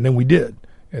 and then we did.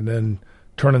 And then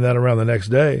turning that around the next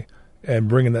day and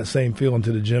bringing that same feeling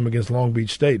to the gym against Long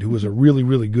Beach State, who was a really,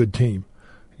 really good team.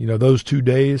 Those 2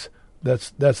 days,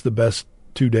 that's the best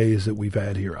 2 days that we've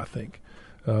had here, I think.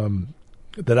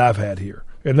 That I've had here.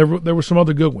 And there were some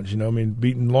other good ones,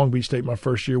 beating Long Beach State my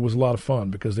first year was a lot of fun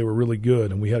because they were really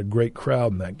good and we had a great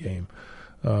crowd in that game.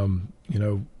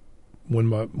 When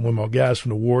my guys from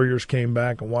the Warriors came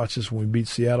back and watched us when we beat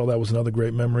Seattle, that was another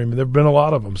great memory. I mean, there have been a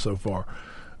lot of them so far.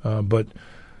 But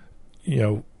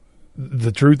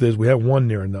the truth is we haven't won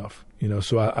near enough,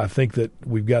 so I think that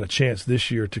we've got a chance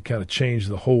this year to kind of change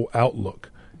the whole outlook.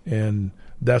 And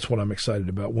that's what I'm excited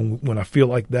about. When I feel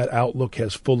like that outlook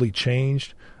has fully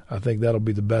changed, I think that'll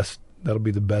be the best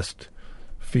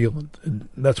feeling. And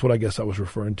that's what I guess I was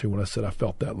referring to when I said I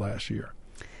felt that last year.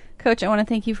 Coach, I want to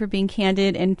thank you for being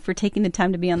candid and for taking the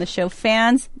time to be on the show.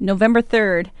 Fans, November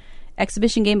 3rd,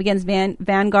 exhibition game against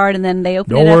Vanguard, and then they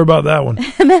open Don't worry about that one.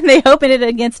 And then they open it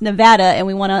against Nevada, and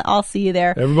we want to all see you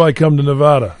there. Everybody come to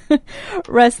Nevada.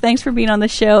 Russ, thanks for being on the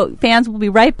show. Fans, will be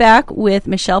right back with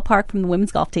Michelle Park from the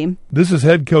women's golf team. This is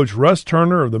head coach Russ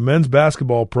Turner of the men's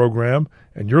basketball program,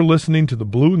 and you're listening to the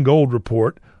Blue and Gold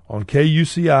Report on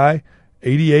KUCI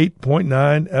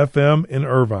 88.9 FM in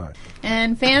Irvine.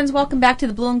 And fans, welcome back to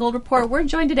the Blue and Gold Report. We're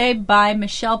joined today by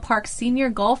Michelle Park, senior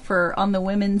golfer on the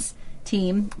women's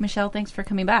team. Michelle, thanks for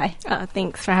coming by.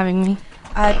 Thanks for having me.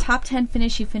 Top 10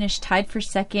 finish. You finished tied for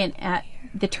second at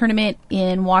the tournament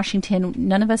in Washington.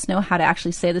 None of us know how to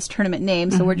actually say this tournament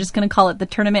name, so we're just going to call it the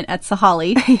tournament at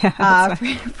Sahalee.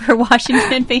 For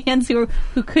Washington fans who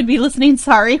could be listening,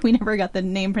 sorry, we never got the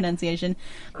name pronunciation.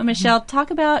 But Michelle, talk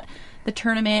about the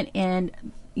tournament and,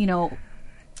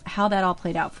 how that all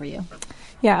played out for you.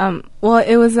 Yeah, well,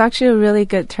 it was actually a really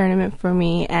good tournament for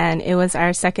me, and it was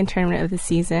our second tournament of the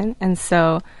season. And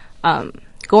so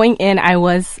going in, I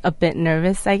was a bit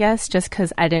nervous, I guess, just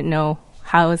because I didn't know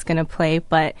how I was going to play.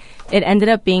 But it ended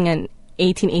up being an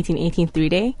 18-18-18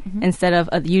 3-day instead of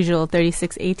a usual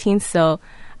 36-18. So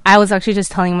I was actually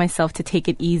just telling myself to take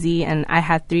it easy, and I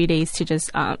had 3 days to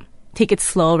just take it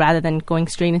slow rather than going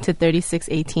straight into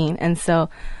 36-18. And so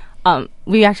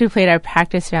we actually played our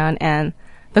practice round, and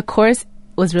the course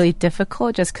was really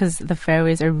difficult just because the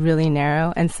fairways are really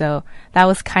narrow. And so that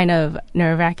was kind of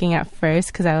nerve-wracking at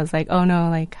first because I was like, oh no,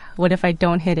 like what if I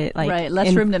don't hit it? Like, right,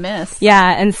 less room to miss.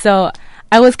 Yeah, and so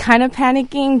I was kind of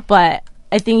panicking, but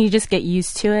I think you just get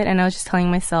used to it. And I was just telling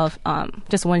myself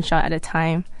just one shot at a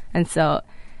time. And so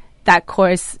that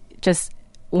course, just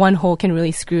one hole can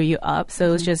really screw you up. So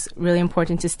it was just really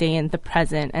important to stay in the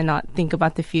present and not think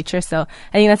about the future. So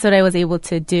I think that's what I was able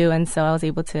to do. And so I was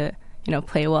able to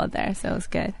play well there, so it was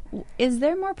good. Is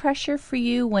there more pressure for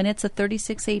you when it's a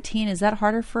 36-18? Is that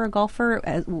harder for a golfer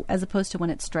as opposed to when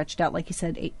it's stretched out, like you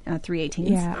said, 3 18s?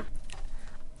 Yeah.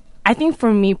 I think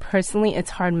for me personally,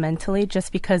 it's hard mentally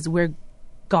just because we're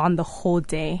gone the whole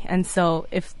day. And so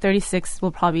if 36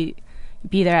 will probably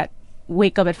be there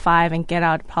wake up at 5 and get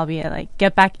out probably at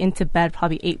get back into bed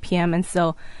probably 8 p.m. And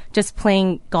so just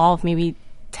playing golf maybe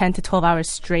 10 to 12 hours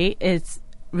straight is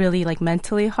really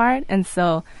mentally hard. And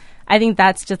so I think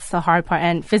that's just the hard part.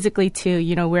 And physically too,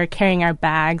 we're carrying our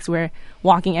bags, we're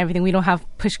walking everything. We don't have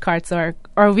push carts or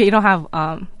we don't have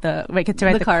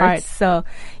the carts. So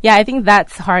yeah, I think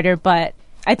that's harder. But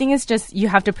I think it's just you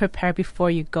have to prepare before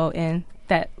you go in.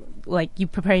 That you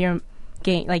prepare your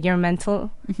game, your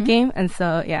mental game. And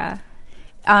so yeah.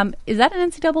 Is that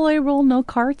an NCAA rule? No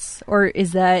carts, or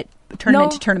is that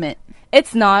tournament to tournament?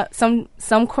 It's not.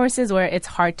 Some courses where it's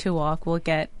hard to walk, we'll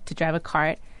get to drive a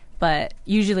cart. But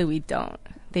usually we don't.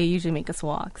 They usually make us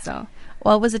walk. So,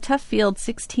 well, it was a tough field.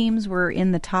 6 teams were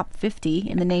in the top 50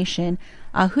 in the nation.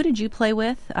 Who did you play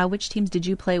with? Which teams did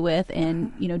you play with?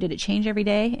 And did it change every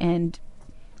day? And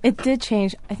it did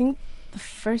change. I think the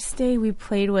first day we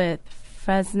played with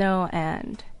Fresno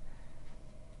and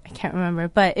I can't remember,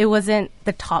 but it wasn't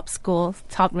the top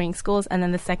ranked schools. And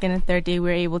then the second and third day we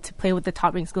were able to play with the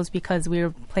top ranked schools because we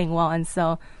were playing well. And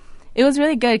so it was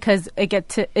really good because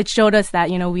it showed us that,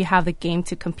 we have the game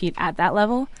to compete at that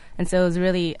level. And so it was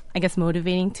really, I guess,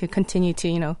 motivating to continue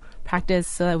to, practice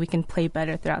so that we can play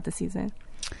better throughout the season.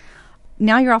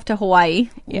 Now you're off to Hawaii.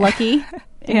 Yeah. Lucky.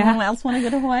 Yeah. Anyone else want to go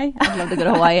to Hawaii? I'd love to go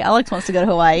to Hawaii. Alex wants to go to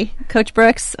Hawaii. Coach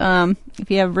Brooks,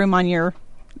 if you have room in your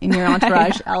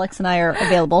entourage, Alex and I are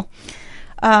available.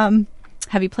 Have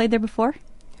you played there before?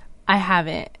 I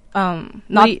haven't.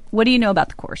 What do you know about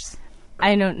the course?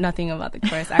 I know nothing about the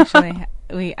course, actually.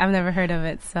 I've never heard of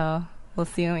it, so we'll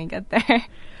see when we get there.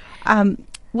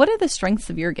 What are the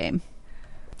strengths of your game?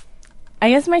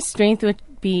 I guess my strength would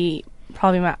be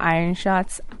probably my iron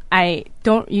shots. I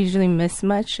don't usually miss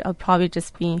much. I'll probably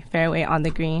just be fairway on the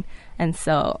green, and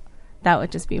so that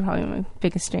would just be probably my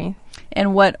biggest strength.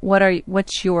 And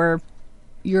what's your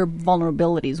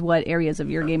vulnerabilities? What areas of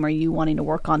your game are you wanting to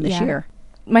work on this year?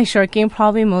 My short game,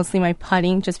 probably mostly my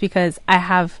putting, just because I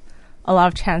have a lot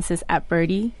of chances at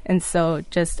birdie. And so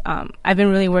just I've been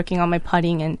really working on my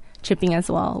putting and chipping as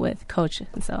well with Coach.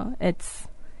 And so it's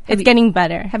getting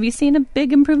better. Have you seen a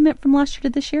big improvement from last year to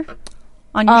this year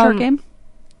on your short game?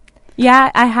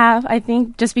 Yeah, I have. I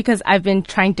think just because I've been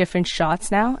trying different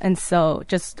shots now. And so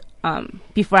just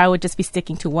before I would just be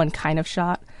sticking to one kind of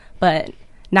shot. But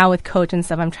now with Coach and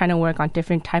stuff, I'm trying to work on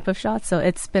different type of shots. So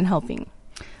it's been helping.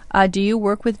 Do you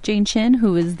work with Jane Chin,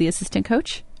 who is the assistant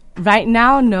coach? Right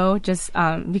now, no, just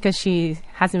because she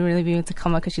hasn't really been able to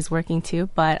come up because she's working too.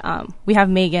 But we have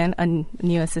Megan, a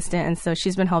new assistant, and so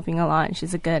she's been helping a lot. And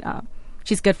she's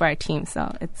she's good for our team,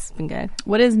 so it's been good.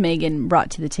 What has Megan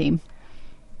brought to the team?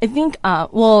 I think,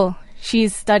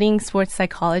 she's studying sports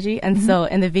psychology, and so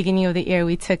in the beginning of the year,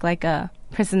 we took a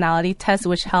personality test,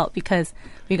 which helped because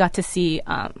we got to see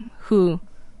who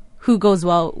goes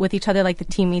well with each other, the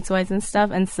teammates wise and stuff,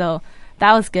 and so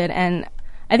that was good. And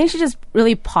I think she's just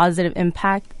really positive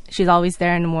impact. She's always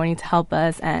there in the morning to help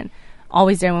us and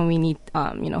always there when we need,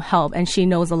 help. And she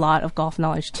knows a lot of golf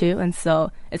knowledge too. And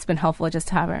so it's been helpful just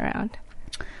to have her around.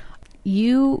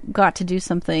 You got to do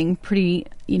something pretty,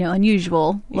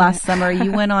 unusual last summer.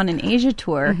 You went on an Asia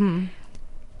tour.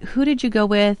 Who did you go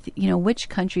with? Which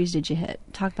countries did you hit?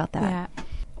 Talk about that. Yeah.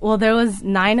 Well, there was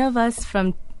 9 of us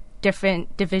from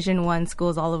different Division I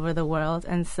schools all over the world,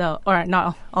 and so, or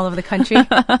not all over the country,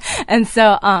 and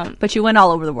so, but you went all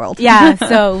over the world. Yeah,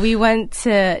 so we went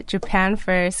to Japan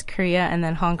first, Korea, and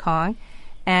then Hong Kong,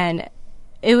 and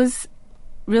it was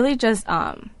really just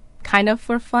kind of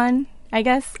for fun, I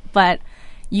guess. But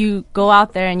you go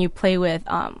out there and you play with.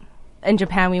 In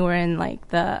Japan, we were in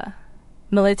the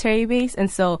military base, and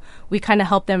so we kind of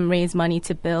helped them raise money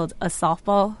to build a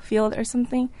softball field or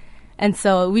something. And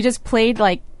so we just played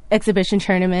like exhibition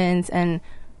tournaments, and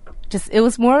just it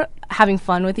was more having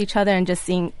fun with each other and just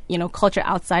seeing, you know, culture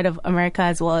outside of America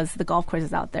as well as the golf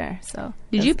courses out there. So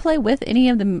Did you play with any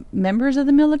of the members of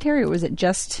the military, or was it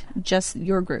just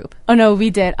your group? Oh no, we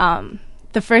did.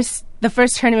 The first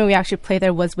tournament we actually played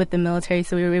there was with the military,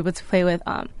 so we were able to play with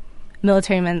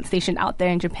military men stationed out there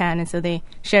in Japan, and so they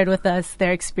shared with us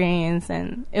their experience,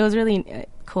 and it was really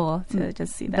cool to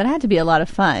just see that. That had to be a lot of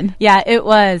fun. Yeah, it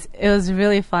was. It was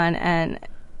really fun, and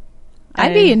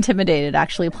I'd be intimidated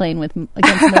actually playing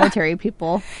against military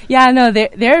people. Yeah, no,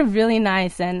 they're really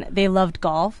nice, and they loved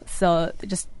golf, so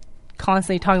just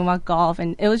constantly talking about golf,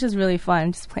 and it was just really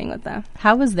fun just playing with them.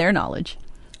 How was their knowledge?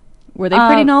 Were they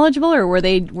pretty knowledgeable, or were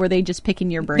they just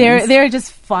picking your brains? They were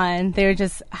just fun. They were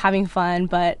just having fun,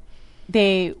 but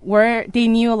they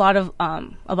knew a lot of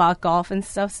about golf and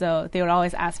stuff, so they would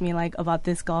always ask me like about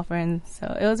this golfer, and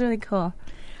so it was really cool.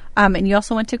 And you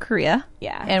also went to Korea.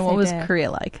 Yeah. And what was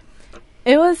Korea like?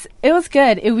 It was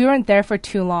good. We weren't there for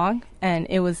too long, and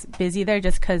it was busy there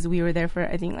just because we were there for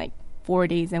I think like 4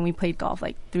 days, and we played golf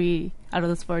like 3 out of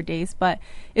those 4 days. But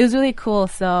it was really cool.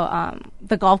 So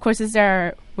the golf courses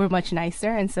there were much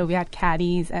nicer, and so we had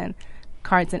caddies and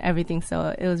carts and everything.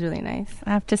 So it was really nice.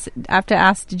 I have to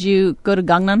ask, did you go to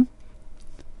Gangnam?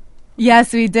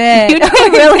 Yes, we did. You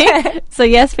did, really? So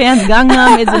yes, fans,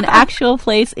 Gangnam is an actual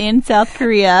place in South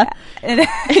Korea.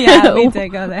 Yeah, we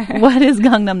did go there. What is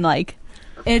Gangnam like?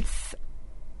 It's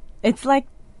like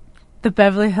the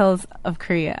Beverly Hills of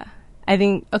Korea. I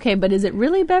think. Okay, but is it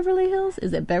really Beverly Hills?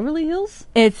 Is it Beverly Hills?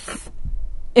 It's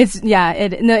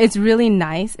really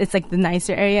nice. It's like the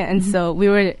nicer area, and so we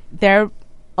were there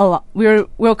a lot. We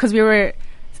were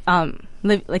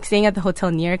like staying at the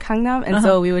hotel near Gangnam, and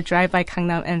so we would drive by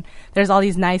Gangnam, and there's all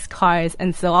these nice cars,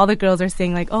 and so all the girls are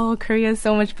saying like, "Oh, Korea is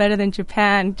so much better than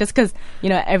Japan," just because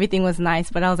everything was nice.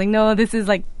 But I was like, no, this is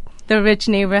like the rich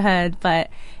neighborhood, but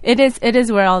it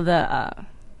is where all the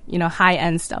high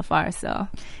end stuff are. So,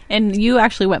 and you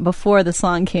actually went before the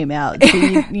song came out. So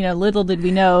little did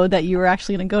we know that you were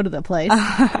actually going to go to the place.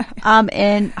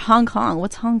 And Hong Kong,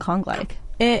 what's Hong Kong like?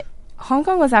 Hong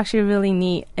Kong was actually really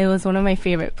neat. It was one of my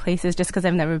favorite places just because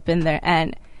I've never been there,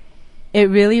 and it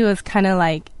really was kind of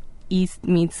like East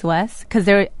meets West because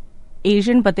they're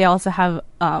Asian, but they also have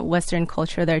Western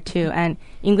culture there too. And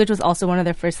English was also one of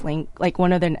their first one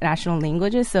of their national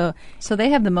languages. So they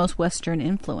have the most Western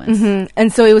influence. Mm-hmm.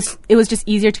 And so it was just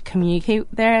easier to communicate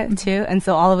there too. And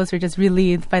so all of us were just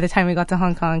relieved by the time we got to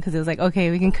Hong Kong because it was like, okay,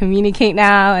 we can communicate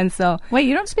now. And so wait,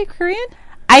 you don't speak Korean?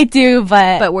 I do,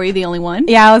 but were you the only one?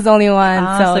 Yeah, I was the only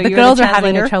one. So the girls were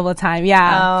having a trouble time.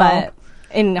 Yeah,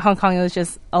 but in Hong Kong it was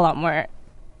just a lot more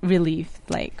relief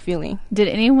feeling. Did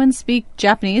anyone speak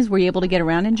Japanese? Were you able to get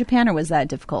around in Japan, or was that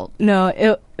difficult?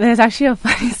 No, there's actually a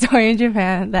funny story in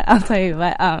Japan that I'll tell you,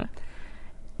 but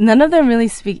none of them really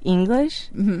speak English,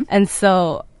 and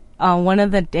so one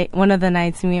of the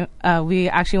nights we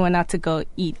actually went out to go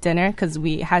eat dinner because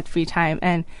we had free time,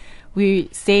 and we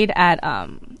stayed at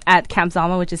Camp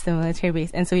Zama, which is the military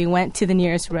base, and so we went to the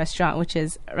nearest restaurant, which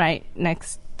is right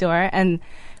next door, and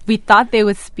we thought they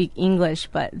would speak English,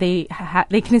 but they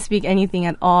couldn't speak anything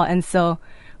at all. And so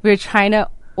we were trying to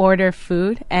order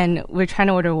food, and we were trying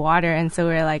to order water. And so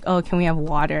we were like, oh, can we have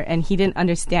water? And he didn't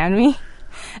understand me.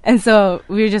 And so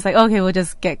we were just like, okay, we'll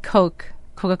just get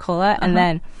Coca-Cola. And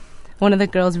then one of the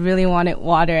girls really wanted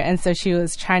water. And so she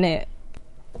was trying to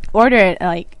order it.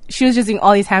 Like, she was just doing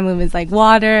all these hand movements like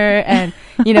water and,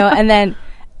 and then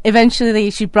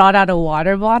eventually she brought out a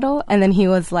water bottle, and then he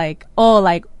was like, oh,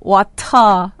 like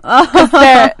water.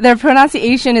 Their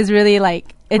pronunciation is really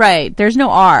like, right, there's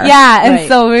no R. Yeah, and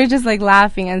so we were just like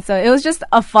laughing, and so it was just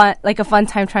a fun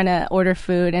time trying to order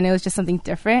food, and it was just something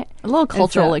different. A little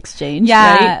cultural exchange.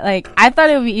 Yeah, right? like I thought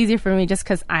it would be easier for me just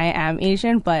because I am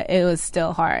Asian, but it was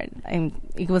still hard. And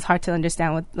it was hard to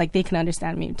understand what, like, they can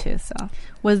understand me too. So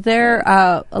was there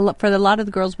for a lot of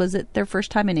the girls, was it their first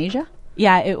time in Asia?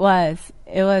 Yeah, it was.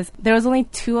 There was only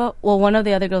two. Well, one of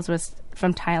the other girls was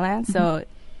from Thailand, so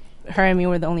her and me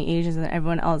were the only Asians, and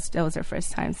everyone else, that was their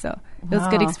first time. So it was a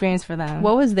good experience for them.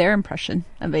 What was their impression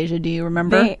of Asia? Do you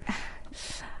remember?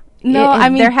 I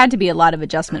mean, there had to be a lot of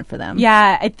adjustment for them.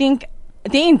 Yeah, I think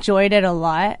they enjoyed it a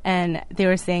lot, and they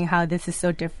were saying how this is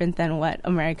so different than what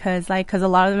America is like, because a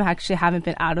lot of them actually haven't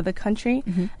been out of the country,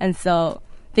 and so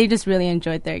they just really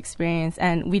enjoyed their experience,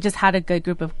 and we just had a good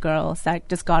group of girls that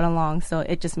just got along, so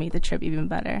it just made the trip even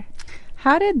better.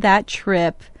 How did that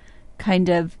trip kind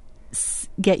of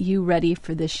get you ready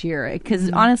for this year? Because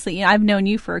honestly, I've known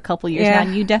you for a couple years now,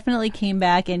 and you definitely came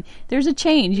back, and there's a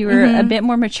change. You were a bit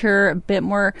more mature, a bit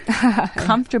more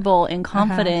comfortable and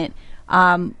confident.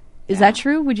 Is that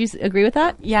true? Would you agree with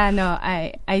that? Yeah, no,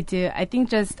 I do. I think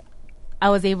just I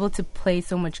was able to play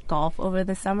so much golf over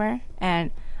the summer,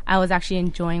 and I was actually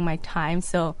enjoying my time.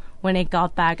 So when I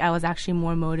got back, I was actually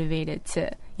more motivated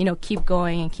to, keep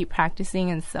going and keep practicing.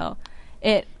 And so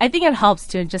I think it helps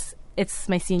too. It's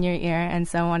my senior year, and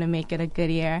so I want to make it a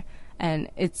good year. And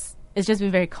it's just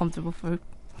been very comfortable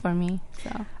for me.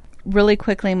 So really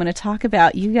quickly, I'm going to talk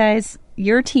about you guys.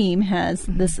 Your team has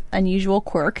this unusual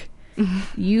quirk.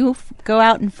 You go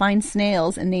out and find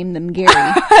snails and name them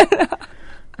Gary.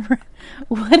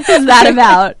 What is that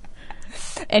about?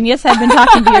 And yes, I've been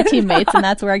talking to your teammates, and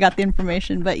that's where I got the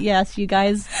information. But yes, you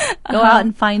guys go out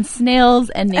and find snails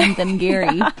and name them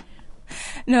Gary.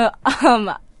 No,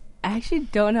 I actually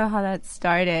don't know how that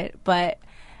started, but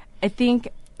I think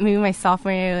maybe my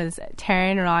sophomore year was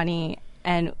Taryn, Ronnie,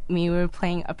 and me. We were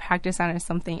playing a practice round or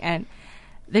something, and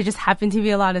there just happened to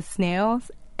be a lot of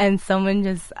snails, and someone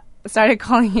just started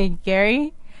calling it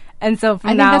Gary. And so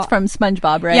from now, I think that's from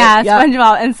SpongeBob, right? Yeah, yep.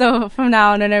 SpongeBob. And so from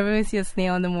now on, whenever we see a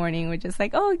snail in the morning, we're just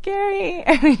like, oh, Gary.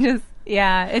 And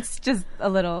it's just a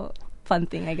little fun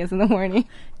thing, I guess, in the morning.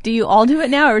 Do you all do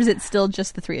it now, or is it still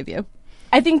just the three of you?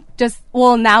 I think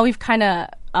now we've kind of,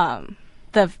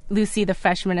 Lucy, the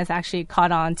freshman, has actually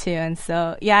caught on too. And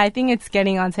so, I think it's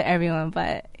getting on to everyone,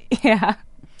 but yeah.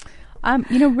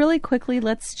 Really quickly,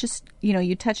 let's just,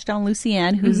 you touched on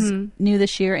Lucianne, who's new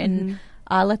this year, and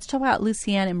let's talk about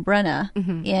Lucianne and Brenna.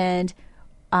 And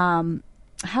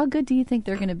how good do you think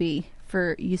they're going to be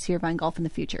for UC Irvine Golf in the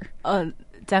future?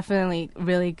 Definitely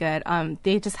really good.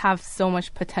 They just have so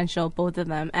much potential, both of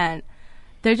them, and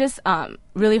they're just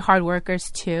really hard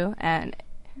workers too. And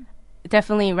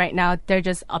definitely right now they're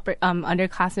just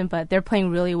underclassmen, but they're playing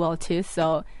really well too.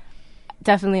 So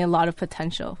definitely a lot of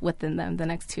potential within them the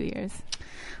next 2 years.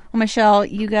 Well, Michelle,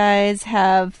 you guys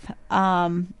have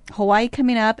Hawaii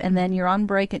coming up, and then you're on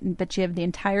break, but you have the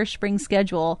entire spring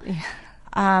schedule.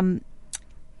 Yeah.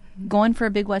 Going for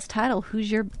a Big West title,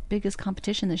 who's your biggest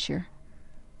competition this year?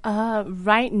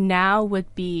 Right now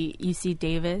would be UC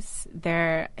Davis.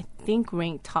 They're, I think,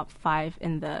 ranked top 5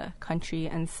 in the country,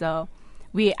 and so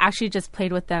we actually just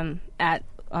played with them at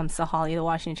Sahali, the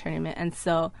Washington tournament, and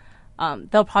so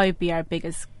they'll probably be our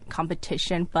biggest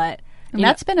competition, but and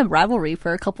that's been a rivalry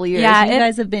for a couple of years. Yeah, you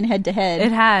guys have been head to head.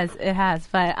 It has.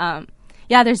 But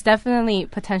there's definitely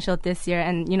potential this year.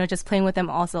 And, just playing with them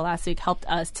also last week helped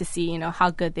us to see, how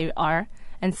good they are.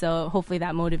 And so hopefully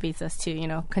that motivates us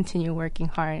to, continue working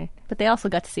hard. But they also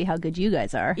got to see how good you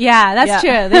guys are. Yeah, that's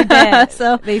true. They did.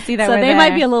 So they see that so they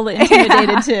might be a little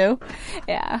intimidated too.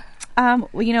 Yeah.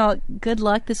 Good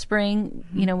luck this spring.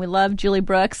 We love Julie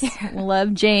Brooks. We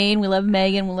love Jane. We love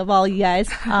Megan. We love all you guys.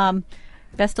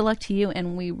 Best of luck to you,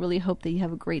 and we really hope that you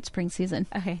have a great spring season.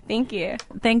 Okay, thank you.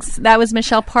 Thanks. That was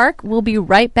Michelle Park. We'll be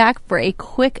right back for a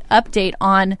quick update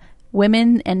on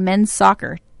women and men's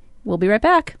soccer. We'll be right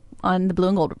back on the Blue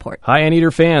and Gold Report. Hi, Anteater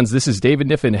fans. This is David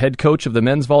Niffen, head coach of the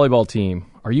men's volleyball team.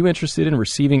 Are you interested in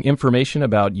receiving information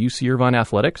about UC Irvine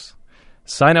athletics?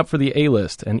 Sign up for the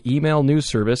A-List, an email news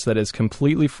service that is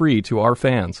completely free to our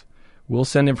fans. We'll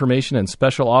send information and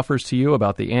special offers to you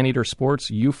about the Anteater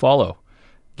sports you follow,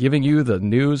 giving you the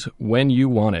news when you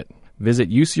want it.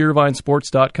 Visit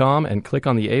UCIrvinesports.com and click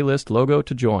on the A-List logo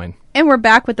to join. And we're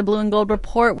back with the Blue and Gold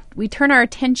Report. We turn our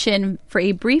attention for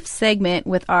a brief segment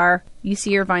with our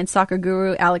UC Irvine soccer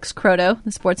guru, Alex Croto,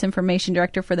 the sports information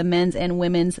director for the men's and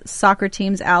women's soccer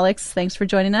teams. Alex, thanks for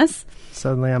joining us.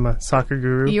 Suddenly I'm a soccer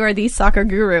guru. You are the soccer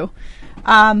guru.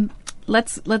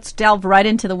 Let's delve right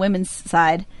into the women's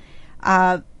side.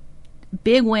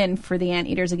 Big win for the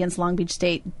Anteaters against Long Beach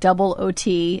State, double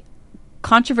OT.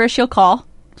 Controversial call,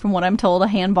 from what I'm told, a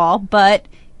handball, but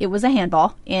it was a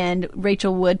handball, and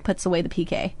Rachel Wood puts away the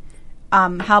PK.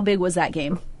 How big was that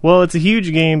game? Well, it's a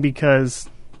huge game because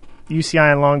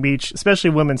UCI and Long Beach, especially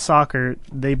women's soccer,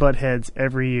 they butt heads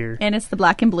every year. And it's the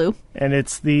black and blue. And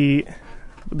it's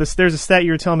there's a stat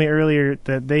you were telling me earlier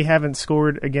that they haven't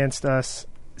scored against us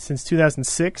since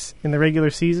 2006 in the regular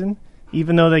season.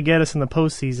 Even though they get us in the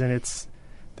postseason,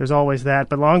 there's always that.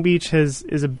 But Long Beach is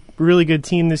a really good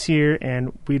team this year,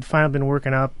 and we'd finally been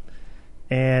working up.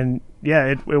 And yeah,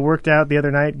 it worked out the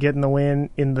other night, getting the win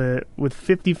with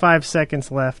 55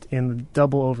 seconds left in the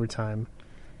double overtime.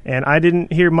 And I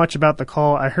didn't hear much about the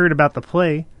call. I heard about the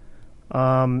play,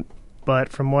 but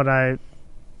from what I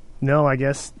know, I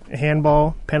guess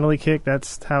handball, penalty kick,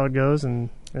 that's how it goes, and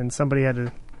somebody had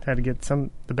to had to get the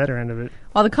better end of it.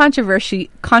 Well, the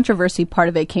controversy part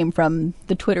of it came from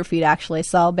the Twitter feed, actually. I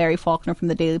saw Barry Faulkner from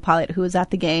the Daily Pilot, who was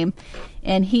at the game,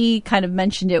 and he kind of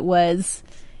mentioned it was,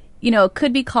 it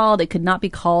could be called, it could not be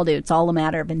called. It's all a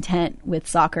matter of intent with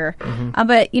soccer.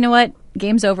 But you know what?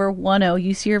 Game's over, 1-0.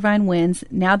 UC Irvine wins.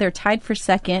 Now they're tied for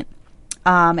second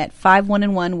at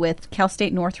 5-1-1 with Cal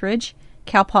State Northridge.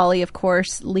 Cal Poly, of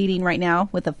course, leading right now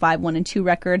with a 5-1-2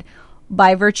 record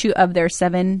by virtue of their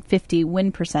 .750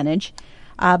 win percentage.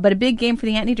 But a big game for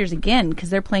the Anteaters again because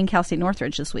they're playing Cal State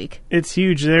Northridge this week. It's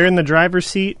huge. They're in the driver's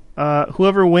seat.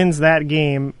 Whoever wins that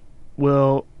game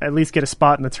will at least get a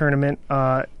spot in the tournament.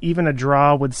 Even a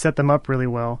draw would set them up really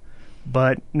well.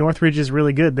 But Northridge is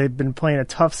really good. They've been playing a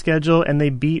tough schedule, and they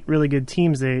beat really good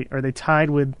teams. They tied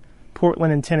with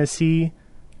Portland and Tennessee.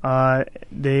 And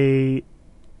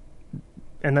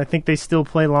I think they still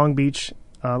play Long Beach.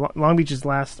 Northridge's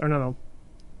last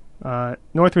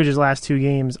 2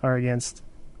 games are against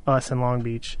us and Long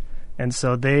Beach, and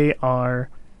so they're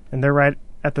right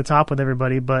at the top with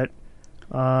everybody. But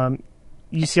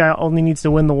UCI only needs to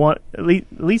win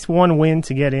at least one win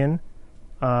to get in.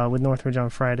 With Northridge on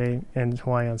Friday and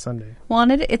Hawaii on Sunday. Well,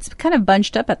 and it's kind of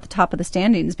bunched up at the top of the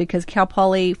standings because Cal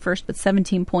Poly first with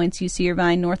 17 points, UC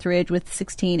Irvine, Northridge with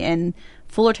 16, and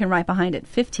Fullerton right behind at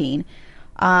 15.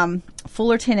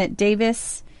 Fullerton at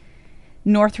Davis,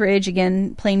 Northridge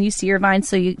again playing UC Irvine.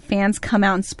 So fans come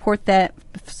out and support the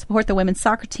women's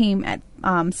soccer team at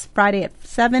Friday at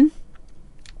 7.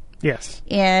 Yes.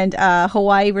 And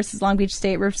Hawaii versus Long Beach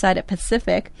State, Riverside at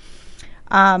Pacific.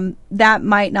 That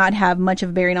might not have much of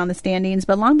a bearing on the standings,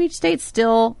 but Long Beach State's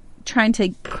still trying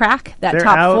to crack that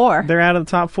top 4. They're out of the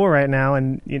top 4 right now,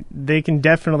 and they can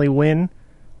definitely win,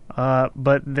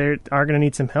 but they are going to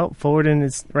need some help. Fullerton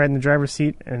is right in the driver's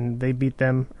seat, and they beat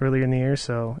them earlier in the year,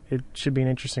 so it should be an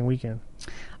interesting weekend.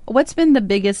 What's been the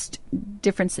biggest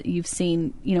difference that you've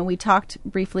seen? We talked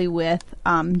briefly with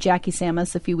Jackie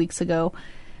Samus a few weeks ago.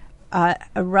 A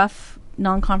rough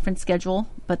non-conference schedule,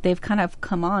 but they've kind of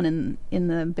come on in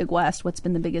the Big West. What's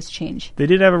been the biggest change? They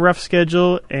did have a rough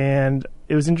schedule, and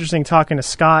it was interesting talking to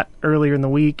Scott earlier in the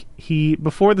week.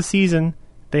 Before the season,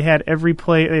 they had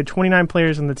they had 29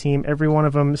 players on the team. Every one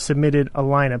of them submitted a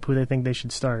lineup who they think they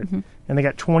should start, and they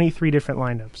got 23 different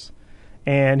lineups.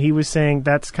 And he was saying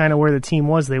that's kind of where the team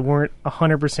was. They weren't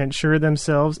 100% sure of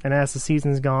themselves, and as the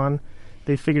season's gone,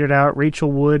 they figured it out.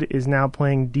 Rachel Wood is now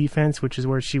playing defense, which is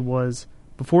where she was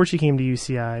before she came to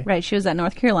UCI. Right, she was at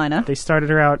North Carolina. They started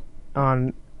her out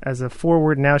as a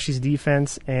forward. Now she's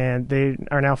defense, and they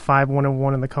are now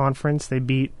 5-1-1 in the conference. They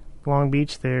beat Long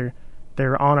Beach. They're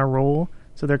on a roll,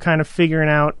 so they're kind of figuring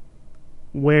out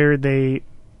where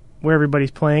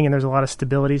everybody's playing, and there's a lot of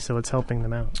stability, so it's helping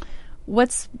them out.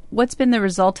 What's been the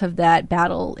result of that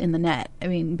battle in the net? I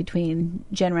mean, between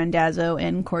Jen Randazzo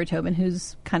and Corey Tobin,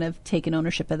 who's kind of taken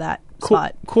ownership of that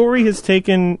spot? Corey has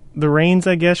taken the reins,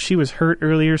 I guess. She was hurt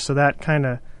earlier, so that kind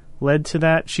of led to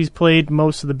that. She's played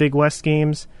most of the Big West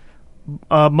games.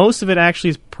 Most of it actually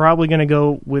is probably going to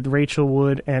go with Rachel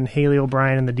Wood and Haley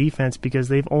O'Brien in the defense because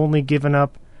they've only given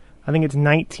up, I think it's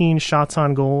 19 shots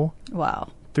on goal. Wow.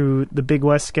 Through the Big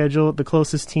West schedule. The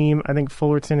closest team, I think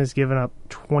Fullerton, has given up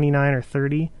 29 or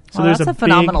 30. So there's that's a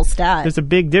phenomenal stat. There's a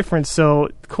big difference. So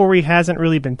Corey hasn't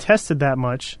really been tested that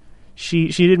much. She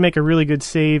did make a really good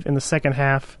save in the second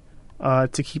half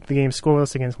to keep the game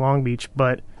scoreless against Long Beach,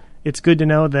 but it's good to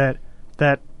know that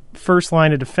first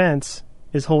line of defense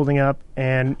is holding up,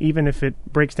 and even if it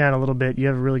breaks down a little bit, you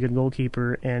have a really good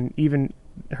goalkeeper, and even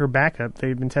her backup,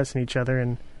 they've been testing each other,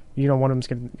 and one of them's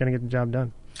going to get the job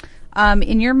done.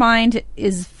 In your mind,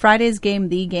 is Friday's game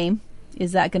the game?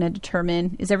 Is that going to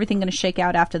determine, is everything going to shake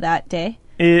out after that day?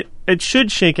 It should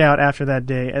shake out after that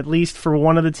day, at least for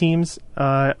one of the teams,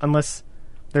 unless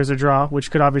there's a draw,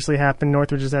 which could obviously happen.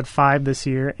 Northridge has had 5 this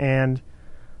year, and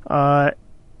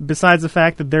besides the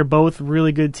fact that they're both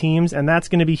really good teams, and that's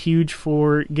going to be huge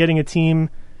for getting a team.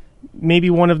 Maybe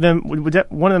one of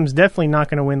them's definitely not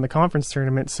going to win the conference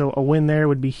tournament, so a win there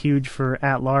would be huge for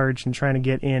at-large and trying to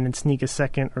get in and sneak a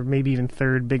second or maybe even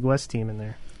third Big West team in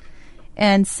there.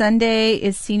 And Sunday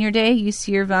is senior day,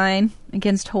 UC Irvine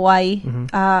against Hawaii.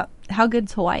 How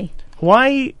good's Hawaii?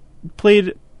 Hawaii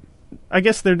played, I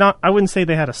guess I wouldn't say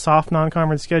they had a soft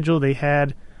non-conference schedule. They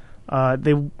had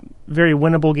very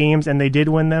winnable games, and they did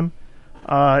win them.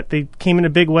 They came into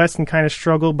Big West and kind of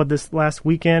struggled, but this last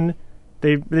weekend,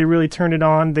 They really turned it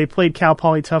on. They played Cal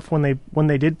Poly tough when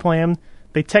they did play them.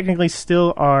 They technically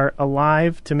still are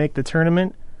alive to make the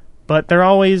tournament, but they're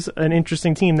always an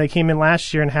interesting team. They came in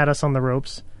last year and had us on the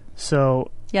ropes. So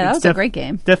yeah, that was a great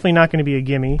game. Definitely not going to be a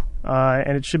gimme,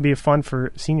 and it should be fun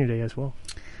for senior day as well.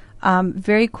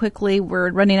 Very quickly,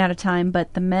 we're running out of time,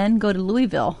 but the men go to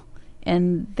Louisville,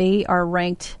 and they are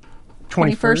ranked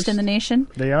 21st in the nation.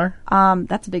 They are?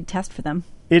 That's a big test for them.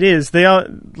 It is.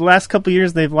 The last couple of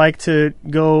years, they've liked to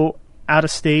go out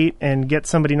of state and get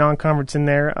somebody non-conference in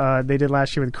there. They did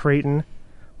last year with Creighton,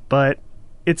 but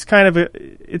it's going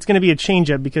to be a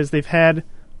change-up because they've had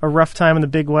a rough time in the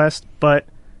Big West, but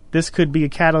this could be a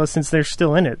catalyst since they're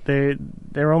still in it.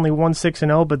 They're only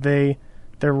 1-6-0, but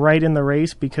they're right in the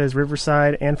race because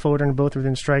Riverside and Fullerton are both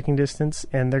within striking distance,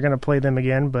 and they're going to play them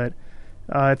again. But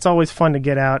it's always fun to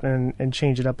get out and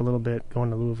change it up a little bit going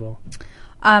to Louisville.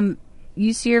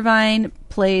 UC Irvine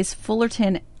plays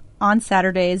Fullerton on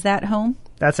Saturday. Is that home?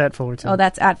 That's at Fullerton. Oh,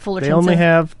 that's at Fullerton. They only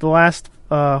have the last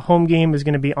home game is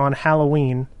going to be on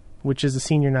Halloween, which is the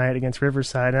senior night against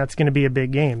Riverside, and that's going to be a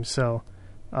big game. So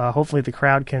hopefully the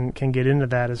crowd can get into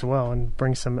that as well and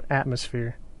bring some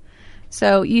atmosphere.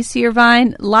 So UC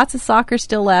Irvine, lots of soccer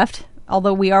still left,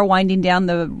 although we are winding down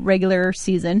the regular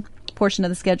season portion of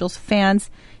the schedules. Fans,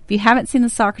 if you haven't seen the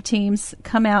soccer teams,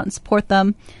 come out and support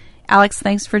them. Alex,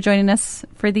 thanks for joining us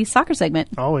for the soccer segment.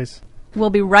 Always. We'll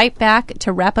be right back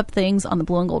to wrap up things on the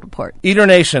Blue and Gold Report. Eater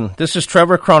Nation, this is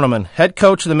Trevor Croneman, head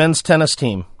coach of the men's tennis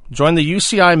team. Join the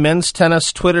UCI men's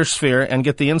tennis Twitter sphere and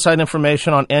get the inside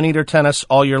information on Anteater tennis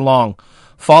all year long.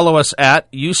 Follow us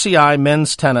at UCI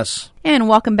Men's Tennis. And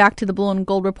welcome back to the Blue and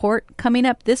Gold Report. Coming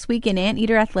up this week in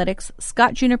Anteater Athletics,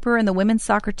 Scott Juniper and the women's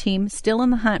soccer team, still in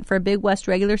the hunt for a Big West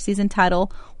regular season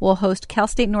title, will host Cal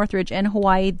State Northridge and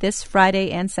Hawaii this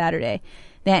Friday and Saturday.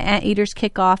 The Anteaters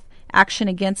kick off action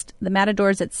against the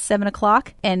Matadors at 7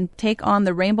 o'clock and take on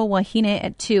the Rainbow Wahine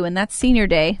at 2, and that's senior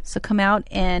day, so come out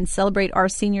and celebrate our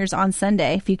seniors on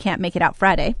Sunday if you can't make it out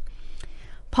Friday.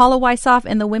 Paula Weishoff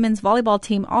and the women's volleyball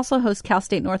team also host Cal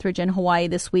State Northridge and Hawaii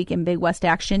this week in Big West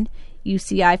action.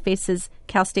 UCI faces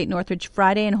Cal State Northridge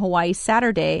Friday and Hawaii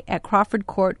Saturday at Crawford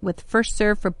Court with first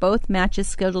serve for both matches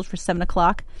scheduled for 7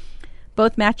 o'clock.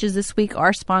 Both matches this week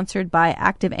are sponsored by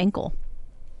Active Ankle.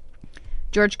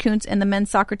 George Kuntz and the men's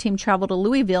soccer team travel to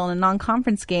Louisville in a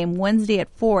non-conference game Wednesday at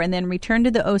 4 and then return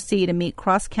to the OC to meet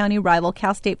cross-county rival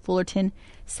Cal State Fullerton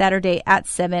Saturday at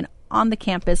 7 on the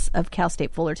campus of Cal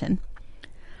State Fullerton.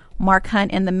 Mark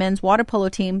Hunt and the men's water polo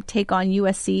team take on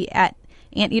USC at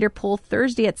Anteater Pool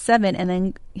Thursday at 7 and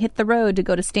then hit the road to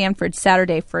go to Stanford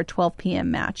Saturday for a 12 p.m.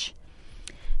 match.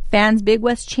 Fans Big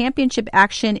West Championship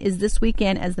action is this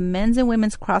weekend as the men's and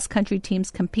women's cross-country teams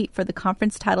compete for the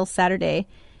conference title Saturday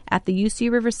at the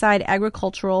UC Riverside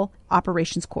Agricultural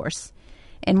Operations course.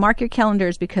 And mark your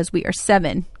calendars because we are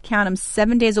 7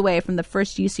 days away from the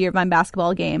first UC Irvine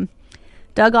basketball game.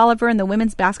 Doug Oliver and the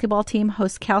women's basketball team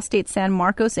host Cal State San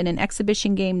Marcos in an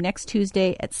exhibition game next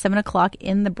Tuesday at 7 o'clock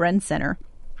in the Bren Center.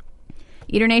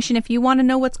 Eater Nation, if you want to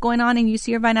know what's going on in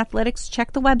UC Irvine Athletics,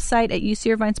 check the website at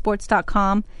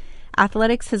ucirvinesports.com.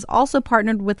 Athletics has also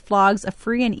partnered with Vlogs, a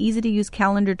free and easy-to-use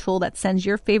calendar tool that sends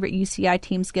your favorite UCI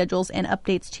team schedules and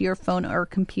updates to your phone or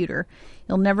computer.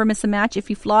 You'll never miss a match if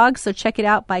you vlog, so check it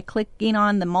out by clicking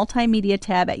on the multimedia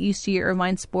tab at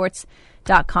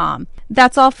ucirvinesports.com.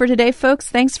 That's all for today, folks.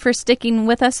 Thanks for sticking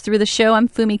with us through the show. I'm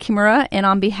Fumi Kimura, and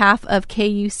on behalf of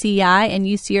KUCI and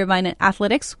UC Irvine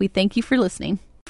Athletics, we thank you for listening.